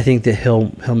I think that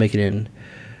he'll make it in.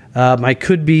 My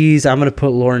could-be's, I'm going to put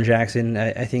Lauren Jackson.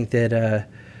 I think that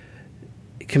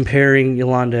comparing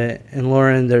Yolanda and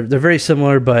Lauren, they're very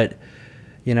similar, but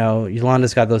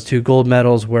Yolanda's got those 2 gold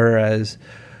medals, whereas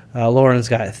Lauren's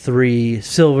got 3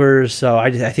 silvers. So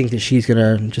I think that she's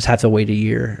gonna just have to wait a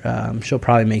year. She'll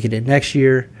probably make it in next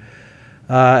year.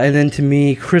 And then to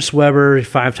me, Chris Webber,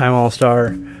 5-time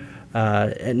All-Star,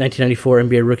 1994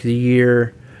 NBA Rookie of the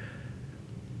Year.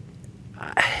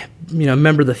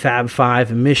 Member of the Fab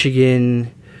Five in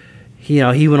Michigan.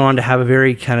 He went on to have a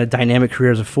very kind of dynamic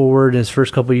career as a forward in his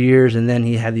first couple of years, and then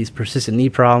he had these persistent knee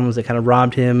problems that kind of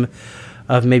robbed him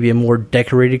of maybe a more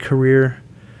decorated career.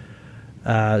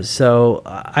 So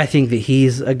I think that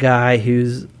he's a guy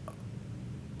who's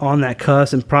on that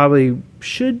cusp and probably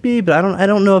should be, but I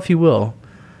don't know if he will.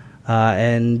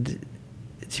 And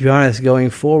to be honest, going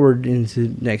forward into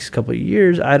the next couple of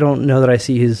years, I don't know that I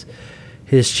see his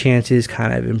chances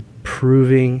kind of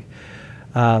improving.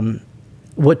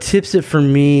 What tips it for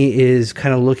me is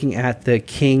kind of looking at the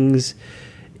Kings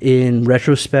in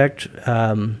retrospect.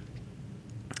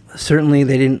 Certainly,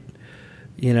 they didn't,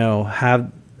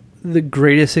 have the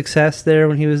greatest success there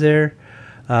when he was there.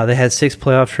 They had 6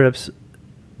 playoff trips,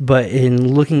 but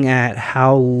in looking at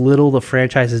how little the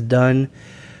franchise has done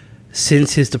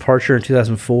since his departure in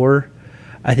 2004,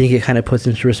 I think it kind of puts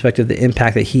into perspective the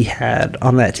impact that he had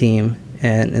on that team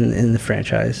and in the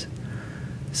franchise.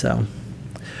 So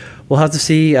we'll have to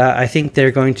see. I think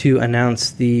they're going to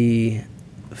announce the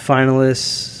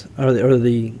finalists or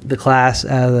the class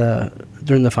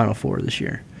during the Final Four this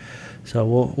year.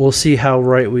 So we'll see how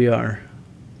right we are.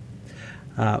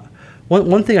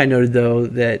 One thing I noted, though,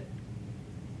 that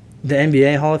the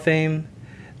NBA Hall of Fame,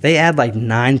 they add like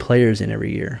 9 players in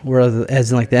every year, whereas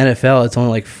as in like the NFL, it's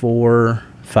only like 4,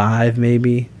 5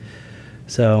 maybe.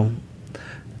 So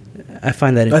I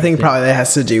find that I think probably that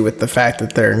has to do with the fact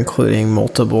that they're including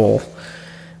multiple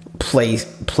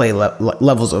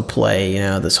levels of play.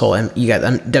 This whole, you got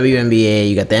WNBA,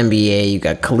 you got the NBA, you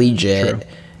got collegiate. True.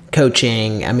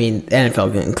 Coaching. I mean,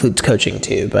 NFL includes coaching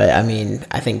too, but I mean,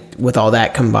 I think with all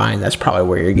that combined, that's probably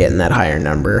where you're getting that higher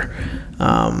number.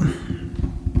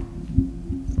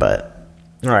 But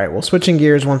all right, well, switching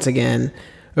gears once again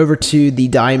over to the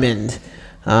Diamond.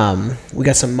 We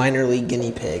got some minor league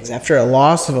guinea pigs. After a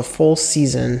loss of a full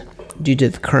season due to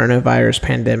the coronavirus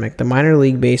pandemic, the minor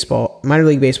league baseball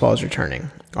is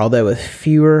returning, although with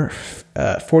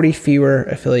 40 fewer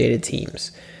affiliated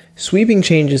teams. Sweeping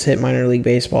changes hit minor league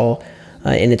baseball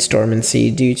in its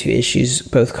dormancy due to issues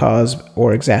both caused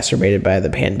or exacerbated by the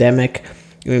pandemic.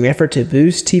 In an effort to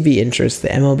boost TV interest, the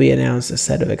MLB announced a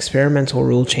set of experimental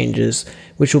rule changes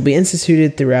which will be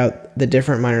instituted throughout the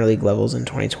different minor league levels in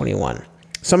 2021.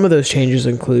 Some of those changes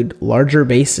include larger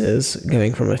bases,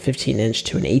 going from a 15-inch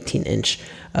to an 18-inch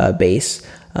base,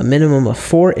 a minimum of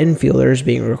 4 infielders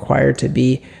being required to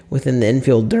be within the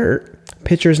infield dirt,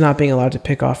 pitchers not being allowed to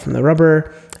pick off from the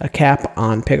rubber, a cap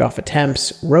on pickoff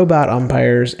attempts, robot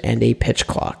umpires, and a pitch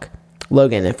clock.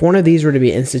 Logan, if one of these were to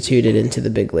be instituted into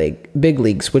the big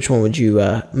leagues, which one would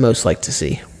you most like to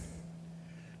see?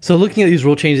 So looking at these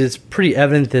rule changes, it's pretty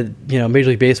evident that Major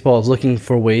League Baseball is looking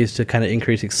for ways to kind of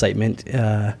increase excitement,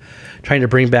 trying to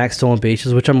bring back stolen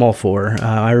bases, which I'm all for.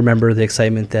 I remember the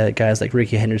excitement that guys like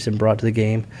Rickey Henderson brought to the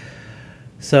game.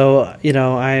 So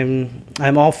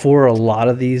I'm all for a lot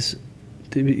of these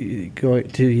to be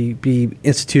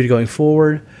instituted going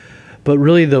forward, but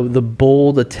really the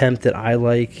bold attempt that I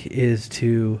like is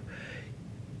to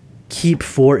keep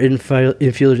 4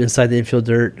 infielders inside the infield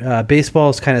dirt. Baseball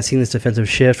has kind of seen this defensive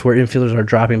shift where infielders are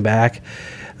dropping back,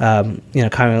 kind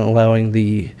of allowing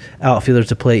the outfielders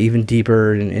to play even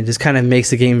deeper, and just kind of makes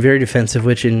the game very defensive,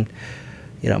 which in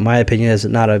my opinion, as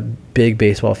not a big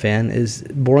baseball fan, is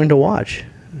boring to watch.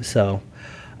 So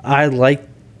I like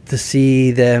to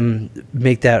see them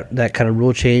make that kind of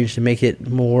rule change to make it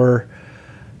more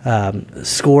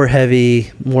score heavy,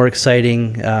 more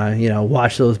exciting.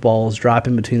 Watch those balls drop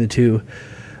in between the two,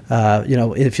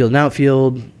 infield and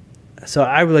outfield. So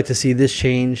I would like to see this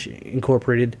change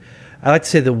incorporated. I like to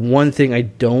say the one thing I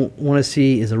don't want to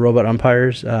see is the robot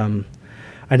umpires. I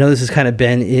know this has kind of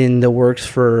been in the works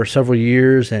for several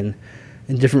years and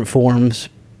in different forms,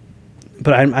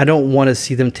 but I don't want to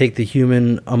see them take the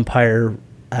human umpire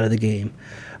out of the game.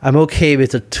 I'm okay if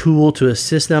it's a tool to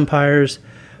assist the umpires,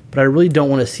 but I really don't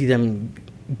want to see them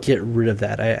get rid of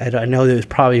that. I know that it was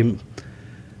probably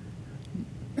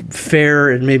fair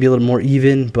and maybe a little more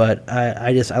even, but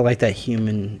I like that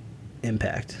human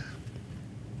impact.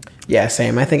 Yeah,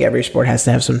 same. I think every sport has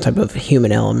to have some type of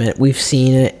human element. We've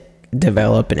seen it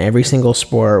develop in every single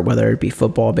sport, whether it be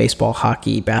football, baseball,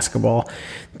 hockey, basketball,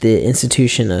 the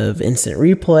institution of instant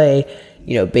replay,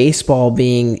 baseball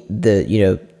being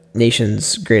the,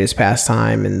 nation's greatest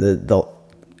pastime and the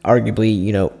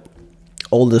arguably,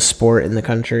 oldest sport in the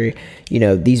country.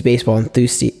 These baseball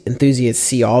enthusiasts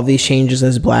see all of these changes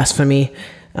as blasphemy.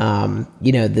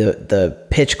 The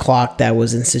pitch clock that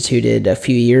was instituted a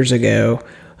few years ago,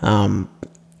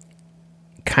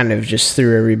 kind of just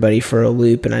threw everybody for a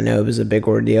loop, and I know it was a big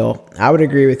ordeal. I would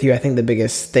agree with you. I think the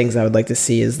biggest things I would like to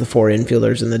see is the 4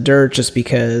 infielders in the dirt, just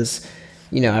because,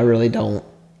 I really don't.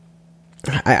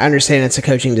 I understand it's a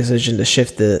coaching decision to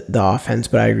shift the offense,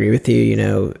 but I agree with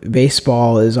you.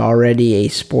 Baseball is already a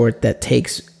sport that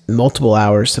takes multiple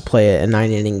hours to play a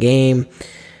 9-inning game.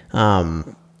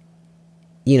 More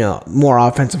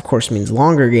offense, of course, means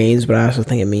longer games, but I also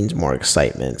think it means more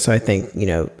excitement. So I think,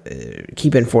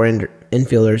 keeping 4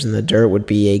 infielders in the dirt would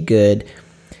be a good,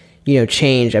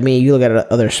 change. I mean, you look at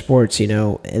other sports, in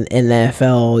the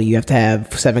NFL, you have to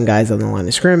have 7 guys on the line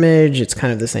of scrimmage. It's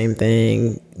kind of the same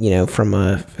thing, from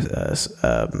a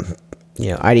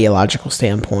ideological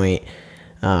standpoint.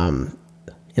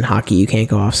 In hockey, you can't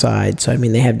go offside. So, I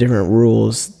mean, they have different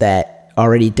rules that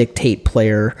already dictate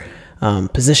player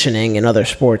positioning in other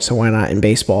sports, so why not in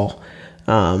baseball?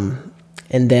 And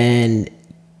then,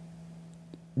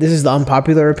 this is the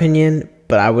unpopular opinion,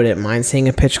 but I wouldn't mind seeing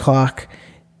a pitch clock.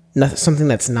 Something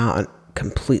that's not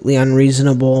completely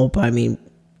unreasonable, but I mean,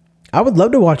 I would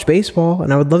love to watch baseball,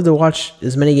 and I would love to watch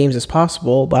as many games as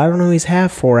possible, but I don't always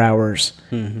have 4 hours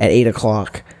at 8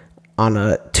 o'clock on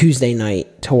a Tuesday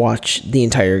night to watch the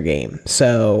entire game.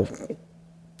 So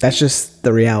that's just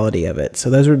the reality of it. So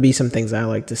those would be some things I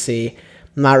like to see.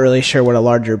 I'm not really sure what a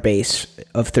larger base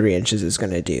of 3 inches is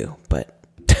going to do, but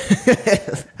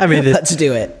I mean, let's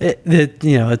do it.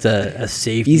 It's a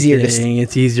safety thing.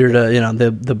 It's easier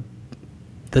to,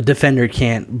 the defender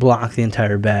can't block the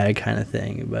entire bag kind of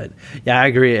thing. But yeah, I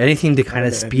agree. Anything to kind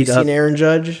of speed up. Have you seen Aaron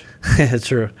Judge? That's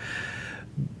true.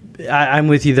 I'm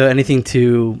with you though. Anything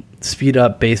to speed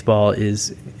up baseball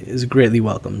is greatly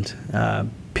welcomed.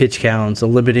 Pitch counts,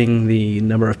 limiting the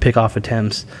number of pickoff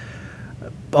attempts,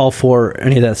 all for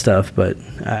any of that stuff. But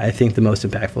I think the most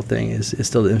impactful thing is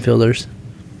still the infielders.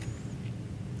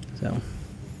 So,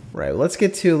 right. Well, let's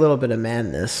get to a little bit of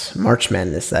madness, March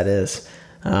Madness. That is.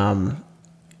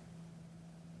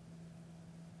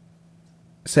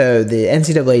 So the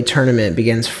NCAA tournament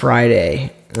begins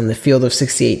Friday, and the field of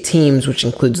 68 teams, which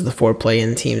includes the 4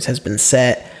 play-in teams, has been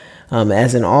set.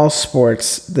 As in all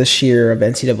sports, this year of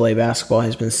NCAA basketball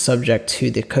has been subject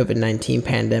to the COVID-19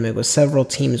 pandemic, with several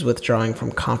teams withdrawing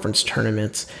from conference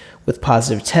tournaments with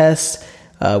positive tests,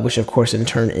 which of course in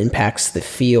turn impacts the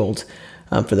field.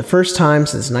 For the first time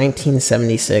since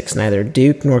 1976, neither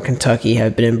Duke nor Kentucky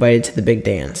have been invited to the Big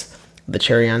Dance. The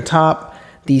cherry on top,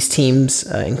 these teams,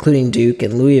 including Duke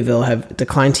and Louisville, have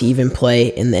declined to even play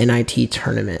in the NIT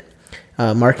tournament,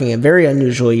 marking a very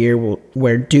unusual year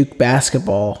where Duke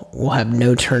basketball will have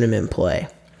no tournament play.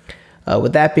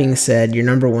 With that being said, your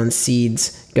number 1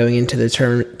 seeds going into the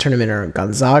tournament are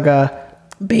Gonzaga,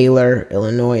 Baylor,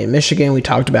 Illinois, and Michigan. We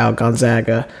talked about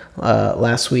Gonzaga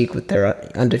last week with their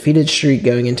undefeated streak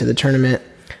going into the tournament.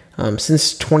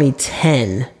 Since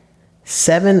 2010,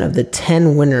 7 of the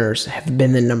 10 winners have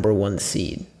been the number 1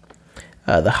 seed.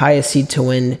 The highest seed to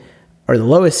win, or the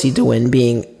lowest seed to win,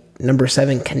 being number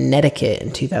 7 Connecticut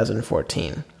in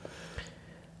 2014.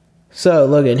 So,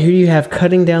 Logan, who do you have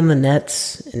cutting down the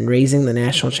nets and raising the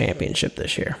national championship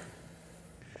this year?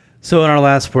 So in our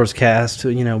last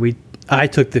sportscast, I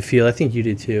took the field, I think you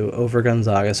did too, over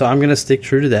Gonzaga. So I'm going to stick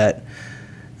true to that.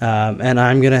 And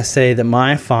I'm going to say that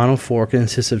my Final Four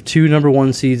consists of 2 number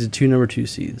 1 seeds and 2 number 2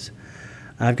 seeds.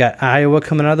 I've got Iowa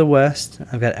coming out of the West.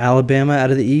 I've got Alabama out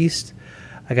of the East.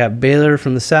 I got Baylor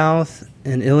from the South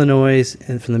and Illinois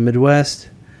from the Midwest.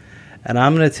 And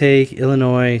I'm going to take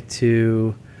Illinois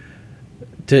to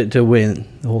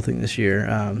win the whole thing this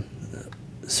year.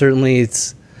 Certainly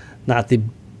it's not the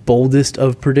boldest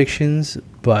of predictions,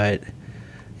 but,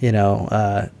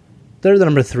 they're the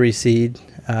number 3 seed.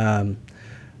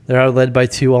 They're led by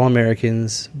 2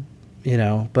 All-Americans.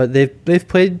 But they've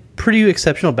played pretty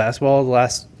exceptional basketball the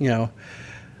last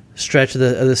stretch of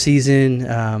the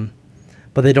season.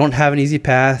 But they don't have an easy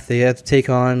path. They have to take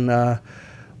on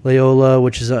Loyola,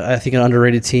 which is I think an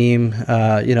underrated team.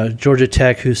 Georgia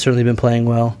Tech, who's certainly been playing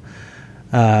well,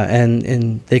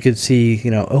 and they could see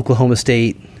Oklahoma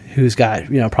State, who's got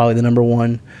probably the number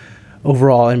 1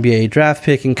 overall NBA draft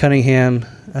pick in Cunningham.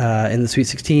 In the Sweet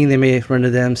 16, they may run to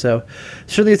them. So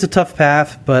certainly it's a tough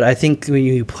path, but I think when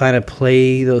you kind of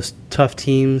play those tough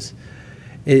teams,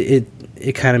 it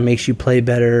kind of makes you play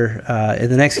better in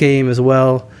the next game as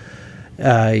well.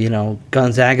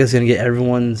 Gonzaga's going to get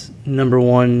everyone's number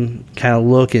 1 kind of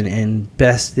look and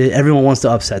best. Everyone wants to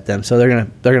upset them, so they're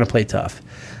gonna play tough.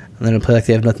 And they're gonna play like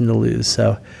they have nothing to lose.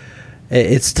 So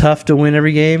it's tough to win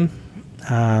every game.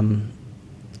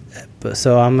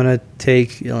 So I'm gonna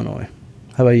take Illinois.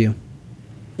 How about you?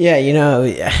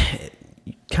 Yeah,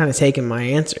 kind of taking my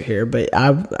answer here, but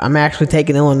I'm actually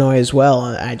taking Illinois as well.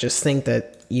 I just think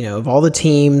that, of all the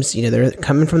teams, they're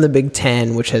coming from the Big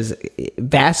Ten, which has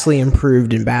vastly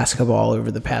improved in basketball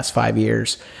over the past 5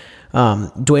 years.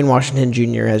 Dwayne Washington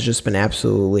Jr. has just been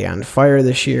absolutely on fire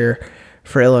this year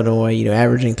for Illinois,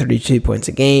 averaging 32 points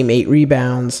a game, 8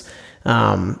 rebounds.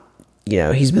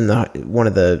 He's been one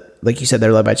of the, like you said,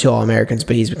 they're led by 2 All-Americans,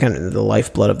 but he's been kind of the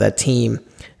lifeblood of that team.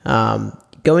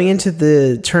 Going into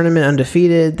the tournament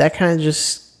undefeated, that kind of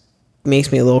just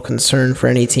makes me a little concerned for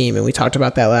any team, and we talked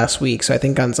about that last week. So I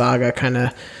think Gonzaga kind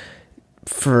of,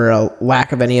 for a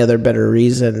lack of any other better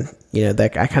reason,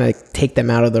 that I kind of take them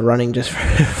out of the running just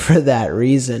for that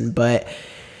reason. But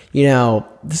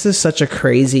This is such a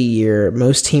crazy year.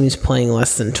 Most teams playing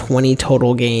less than 20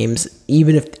 total games,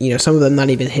 even if, some of them not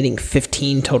even hitting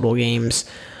 15 total games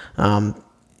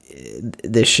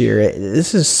this year.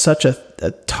 This is such a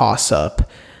toss-up.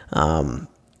 And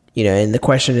the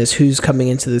question is who's coming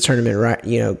into the tournament, right?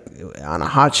 On a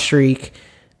hot streak.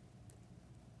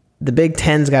 The Big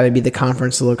Ten's got to be the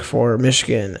conference to look for.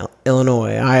 Michigan,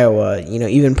 Illinois, Iowa,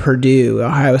 even Purdue,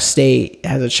 Ohio State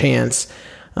has a chance.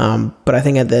 But I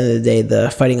think at the end of the day,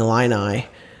 the Fighting Illini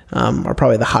are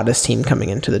probably the hottest team coming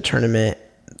into the tournament.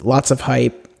 Lots of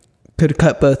hype. Could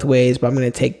cut both ways, but I'm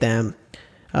going to take them.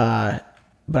 But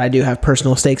I do have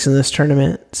personal stakes in this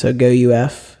tournament. So go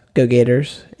UF, go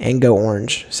Gators, and go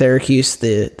Orange. Syracuse,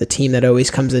 the team that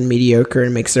always comes in mediocre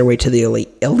and makes their way to the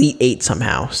Elite Eight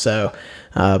somehow. So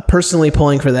personally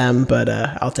pulling for them, but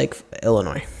I'll take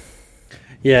Illinois.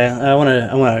 Yeah, I want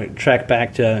to track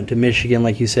back to Michigan,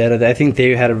 like you said. I think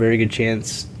they had a very good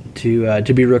chance to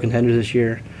be real contenders this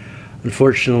year.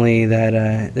 Unfortunately,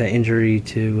 that injury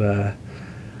to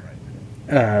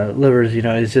Livers,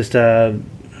 is just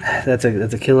that's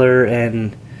a killer,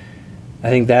 and I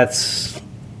think that's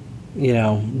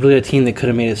really a team that could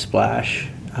have made a splash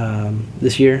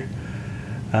this year.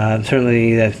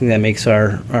 Certainly, I think that makes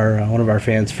our one of our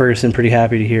fans, Ferguson, pretty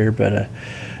happy to hear, but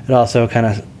it also kind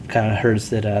of hurts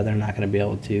that they're not going to be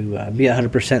able to be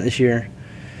 100% this year.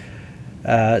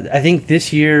 I think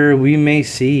this year we may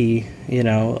see,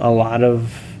 a lot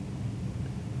of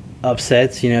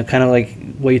upsets, kind of like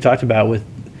what you talked about with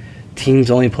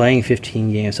teams only playing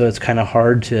 15 games. So it's kind of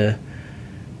hard to,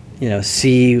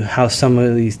 see how some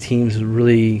of these teams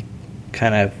really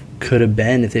kind of could have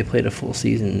been if they played a full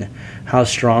season. How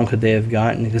strong could they have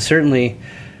gotten? Because certainly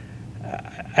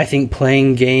I think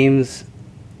playing games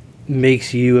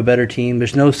makes you a better team.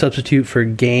 There's no substitute for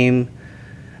game.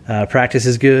 Practice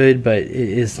is good, but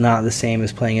it's not the same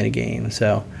as playing in a game.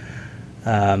 So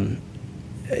I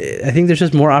think there's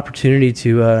just more opportunity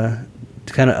to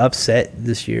kind of upset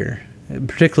this year,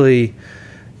 particularly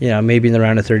maybe in the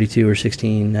round of 32 or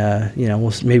 16.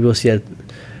 We'll see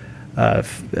a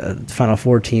Final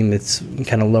Four team that's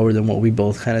kind of lower than what we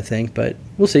both kind of think, but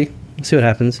we'll see. We'll see what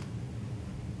happens.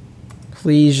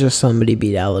 Please just somebody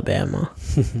beat Alabama.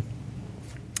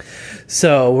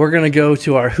 So we're going to go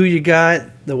to our Who You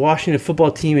Got. The Washington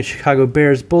football team and Chicago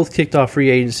Bears both kicked off free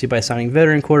agency by signing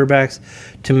veteran quarterbacks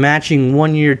to matching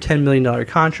one-year $10 million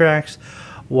contracts.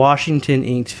 Washington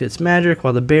inked Fitzmagic,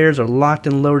 while the Bears are locked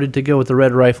and loaded to go with the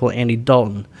Red Rifle Andy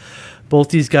Dalton. Both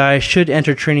these guys should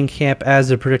enter training camp as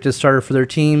the predicted starter for their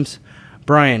teams.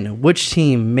 Brian, which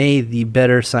team made the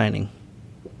better signing?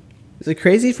 Is it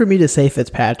crazy for me to say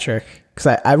Fitzpatrick?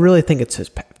 Because I really think it's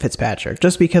Fitzpatrick.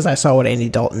 Just because I saw what Andy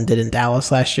Dalton did in Dallas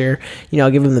last year,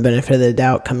 I'll give him the benefit of the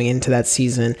doubt coming into that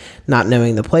season, not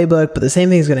knowing the playbook. But the same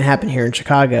thing is going to happen here in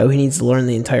Chicago. He needs to learn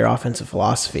the entire offensive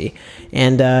philosophy.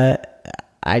 And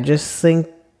I just think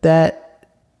that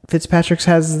Fitzpatrick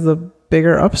has the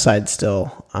bigger upside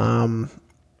still.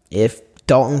 If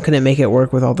Dalton couldn't make it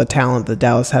work with all the talent that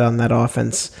Dallas had on that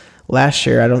offense last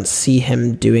year, I don't see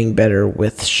him doing better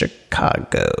with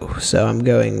Chicago. So I'm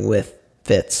going with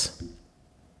Fitz.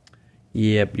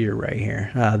 Yep, you're right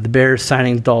here. The Bears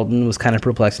signing Dalton was kind of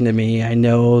perplexing to me. I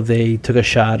know they took a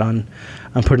shot on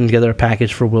putting together a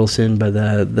package for Wilson, but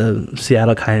the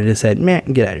Seattle kind of just said,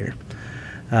 man, get out of here.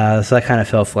 So that kind of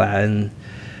fell flat. And,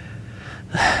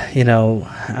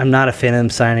 I'm not a fan of him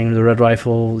signing the Red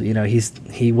Rifle.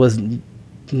 He was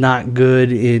not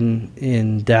good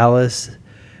in Dallas.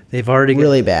 They've already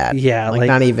really bad. Yeah, like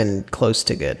not even close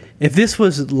to good. If this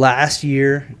was last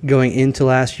year, going into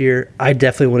last year, I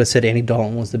definitely would have said Andy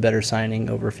Dalton was the better signing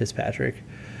over Fitzpatrick.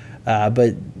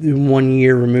 But 1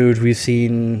 year removed, we've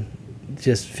seen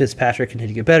just Fitzpatrick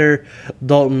continue to get better.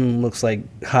 Dalton looks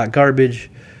like hot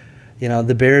garbage.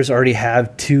 The Bears already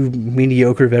have two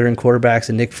mediocre veteran quarterbacks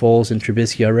in Nick Foles and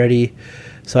Trubisky already.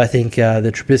 So I think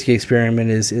the Trubisky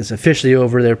experiment is officially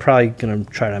over. They're probably going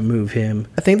to try to move him.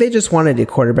 I think they just wanted a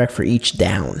quarterback for each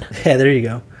down. Yeah, there you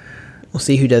go. We'll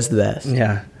see who does the best.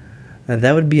 Yeah.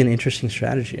 That would be an interesting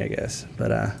strategy, I guess.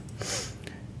 But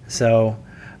so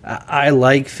I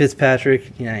like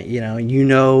Fitzpatrick.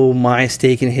 My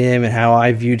stake in him and how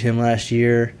I viewed him last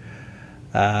year.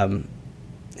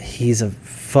 He's a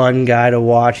fun guy to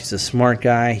watch. He's a smart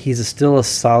guy. He's still a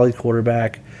solid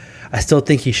quarterback. I still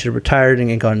think he should have retired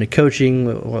and gone into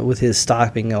coaching with his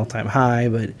stock being all-time high,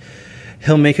 but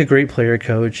he'll make a great player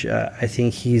coach. I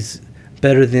think he's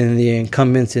better than the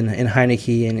incumbents in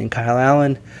Heineke and in Kyle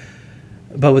Allen.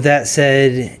 But with that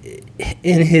said,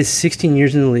 in his 16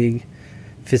 years in the league,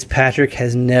 Fitzpatrick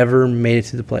has never made it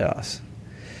to the playoffs.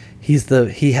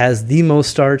 He has the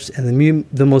most starts and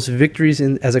the most victories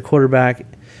as a quarterback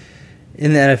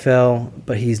in the NFL,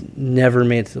 but he's never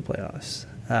made it to the playoffs.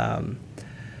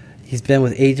 He's been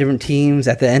with 8 different teams.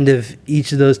 At the end of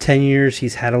each of those 10 years,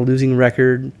 he's had a losing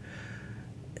record.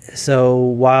 So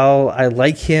while I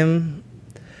like him,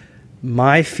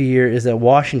 my fear is that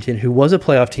Washington, who was a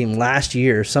playoff team last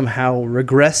year, somehow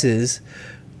regresses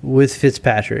with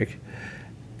Fitzpatrick,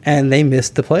 and they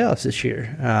missed the playoffs this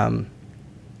year.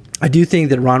 I do think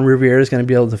that Ron Rivera is going to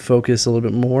be able to focus a little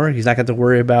bit more. He's not going to have to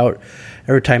worry about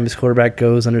every time his quarterback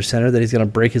goes under center that he's going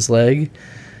to break his leg.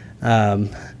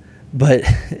 But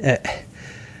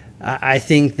I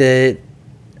think that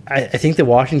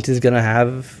Washington is going to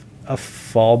have a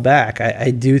fall back. I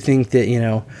do think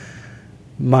that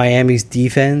Miami's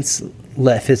defense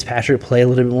let Fitzpatrick play a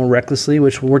little bit more recklessly,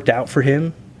 which worked out for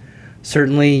him.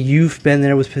 Certainly, you've been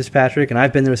there with Fitzpatrick, and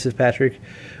I've been there with Fitzpatrick.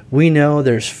 We know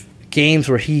there's games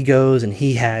where he goes and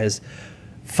he has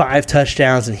 5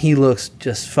 touchdowns and he looks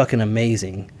just fucking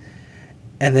amazing.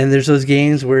 And then there's those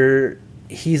games where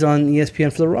he's on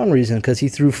ESPN for the wrong reason because he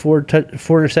threw 4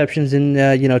 interceptions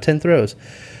in 10 throws.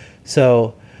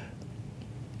 So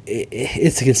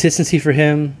it's a consistency for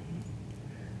him.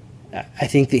 I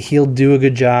think that he'll do a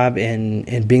good job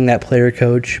in being that player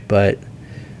coach, but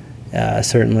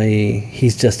certainly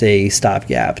he's just a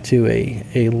stopgap to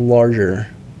a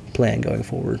larger plan going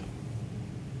forward.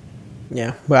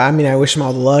 Yeah, well, I mean, I wish him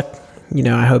all the luck.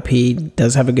 I hope he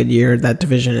does have a good year. That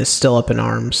division is still up in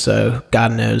arms, so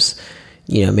God knows.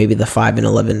 Maybe the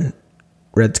 5-11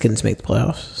 Redskins make the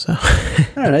playoffs. So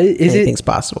I don't know. Anything's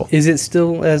possible. Is it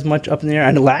still as much up in the air?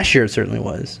 I know last year it certainly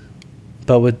was,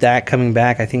 but with that coming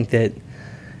back, I think that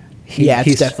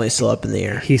it's definitely still up in the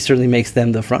air. He certainly makes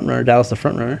them the front runner. Dallas the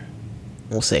front runner.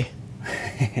 We'll see.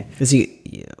 Is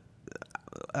he?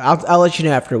 I'll let you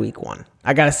know after week 1.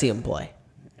 I got to see him play.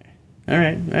 All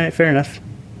right, fair enough.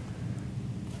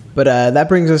 But that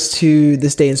brings us to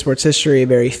this day in sports history, a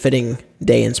very fitting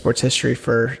day in sports history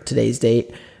for today's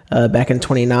date. Back in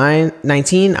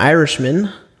 2019,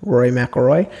 Irishman Rory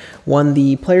McIlroy won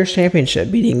the Players' Championship,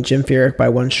 beating Jim Furyk by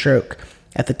 1 stroke.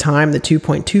 At the time, the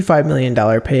 $2.25 million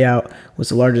payout was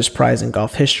the largest prize in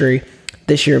golf history.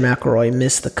 This year, McIlroy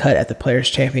missed the cut at the Players'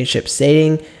 Championship,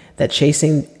 stating that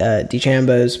chasing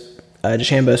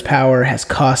DeChambeau's power has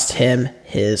cost him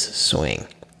his swing.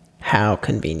 How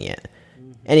convenient.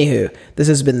 Anywho, this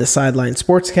has been the Sideline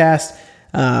Sportscast.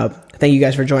 Thank you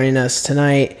guys for joining us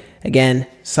tonight. Again,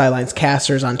 Sidelines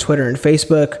Casters on Twitter and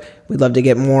Facebook. We'd love to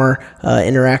get more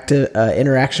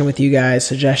interaction with you guys,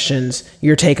 suggestions,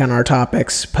 your take on our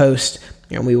topics, post,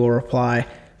 and we will reply.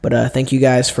 But thank you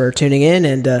guys for tuning in,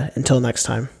 and until next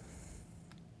time.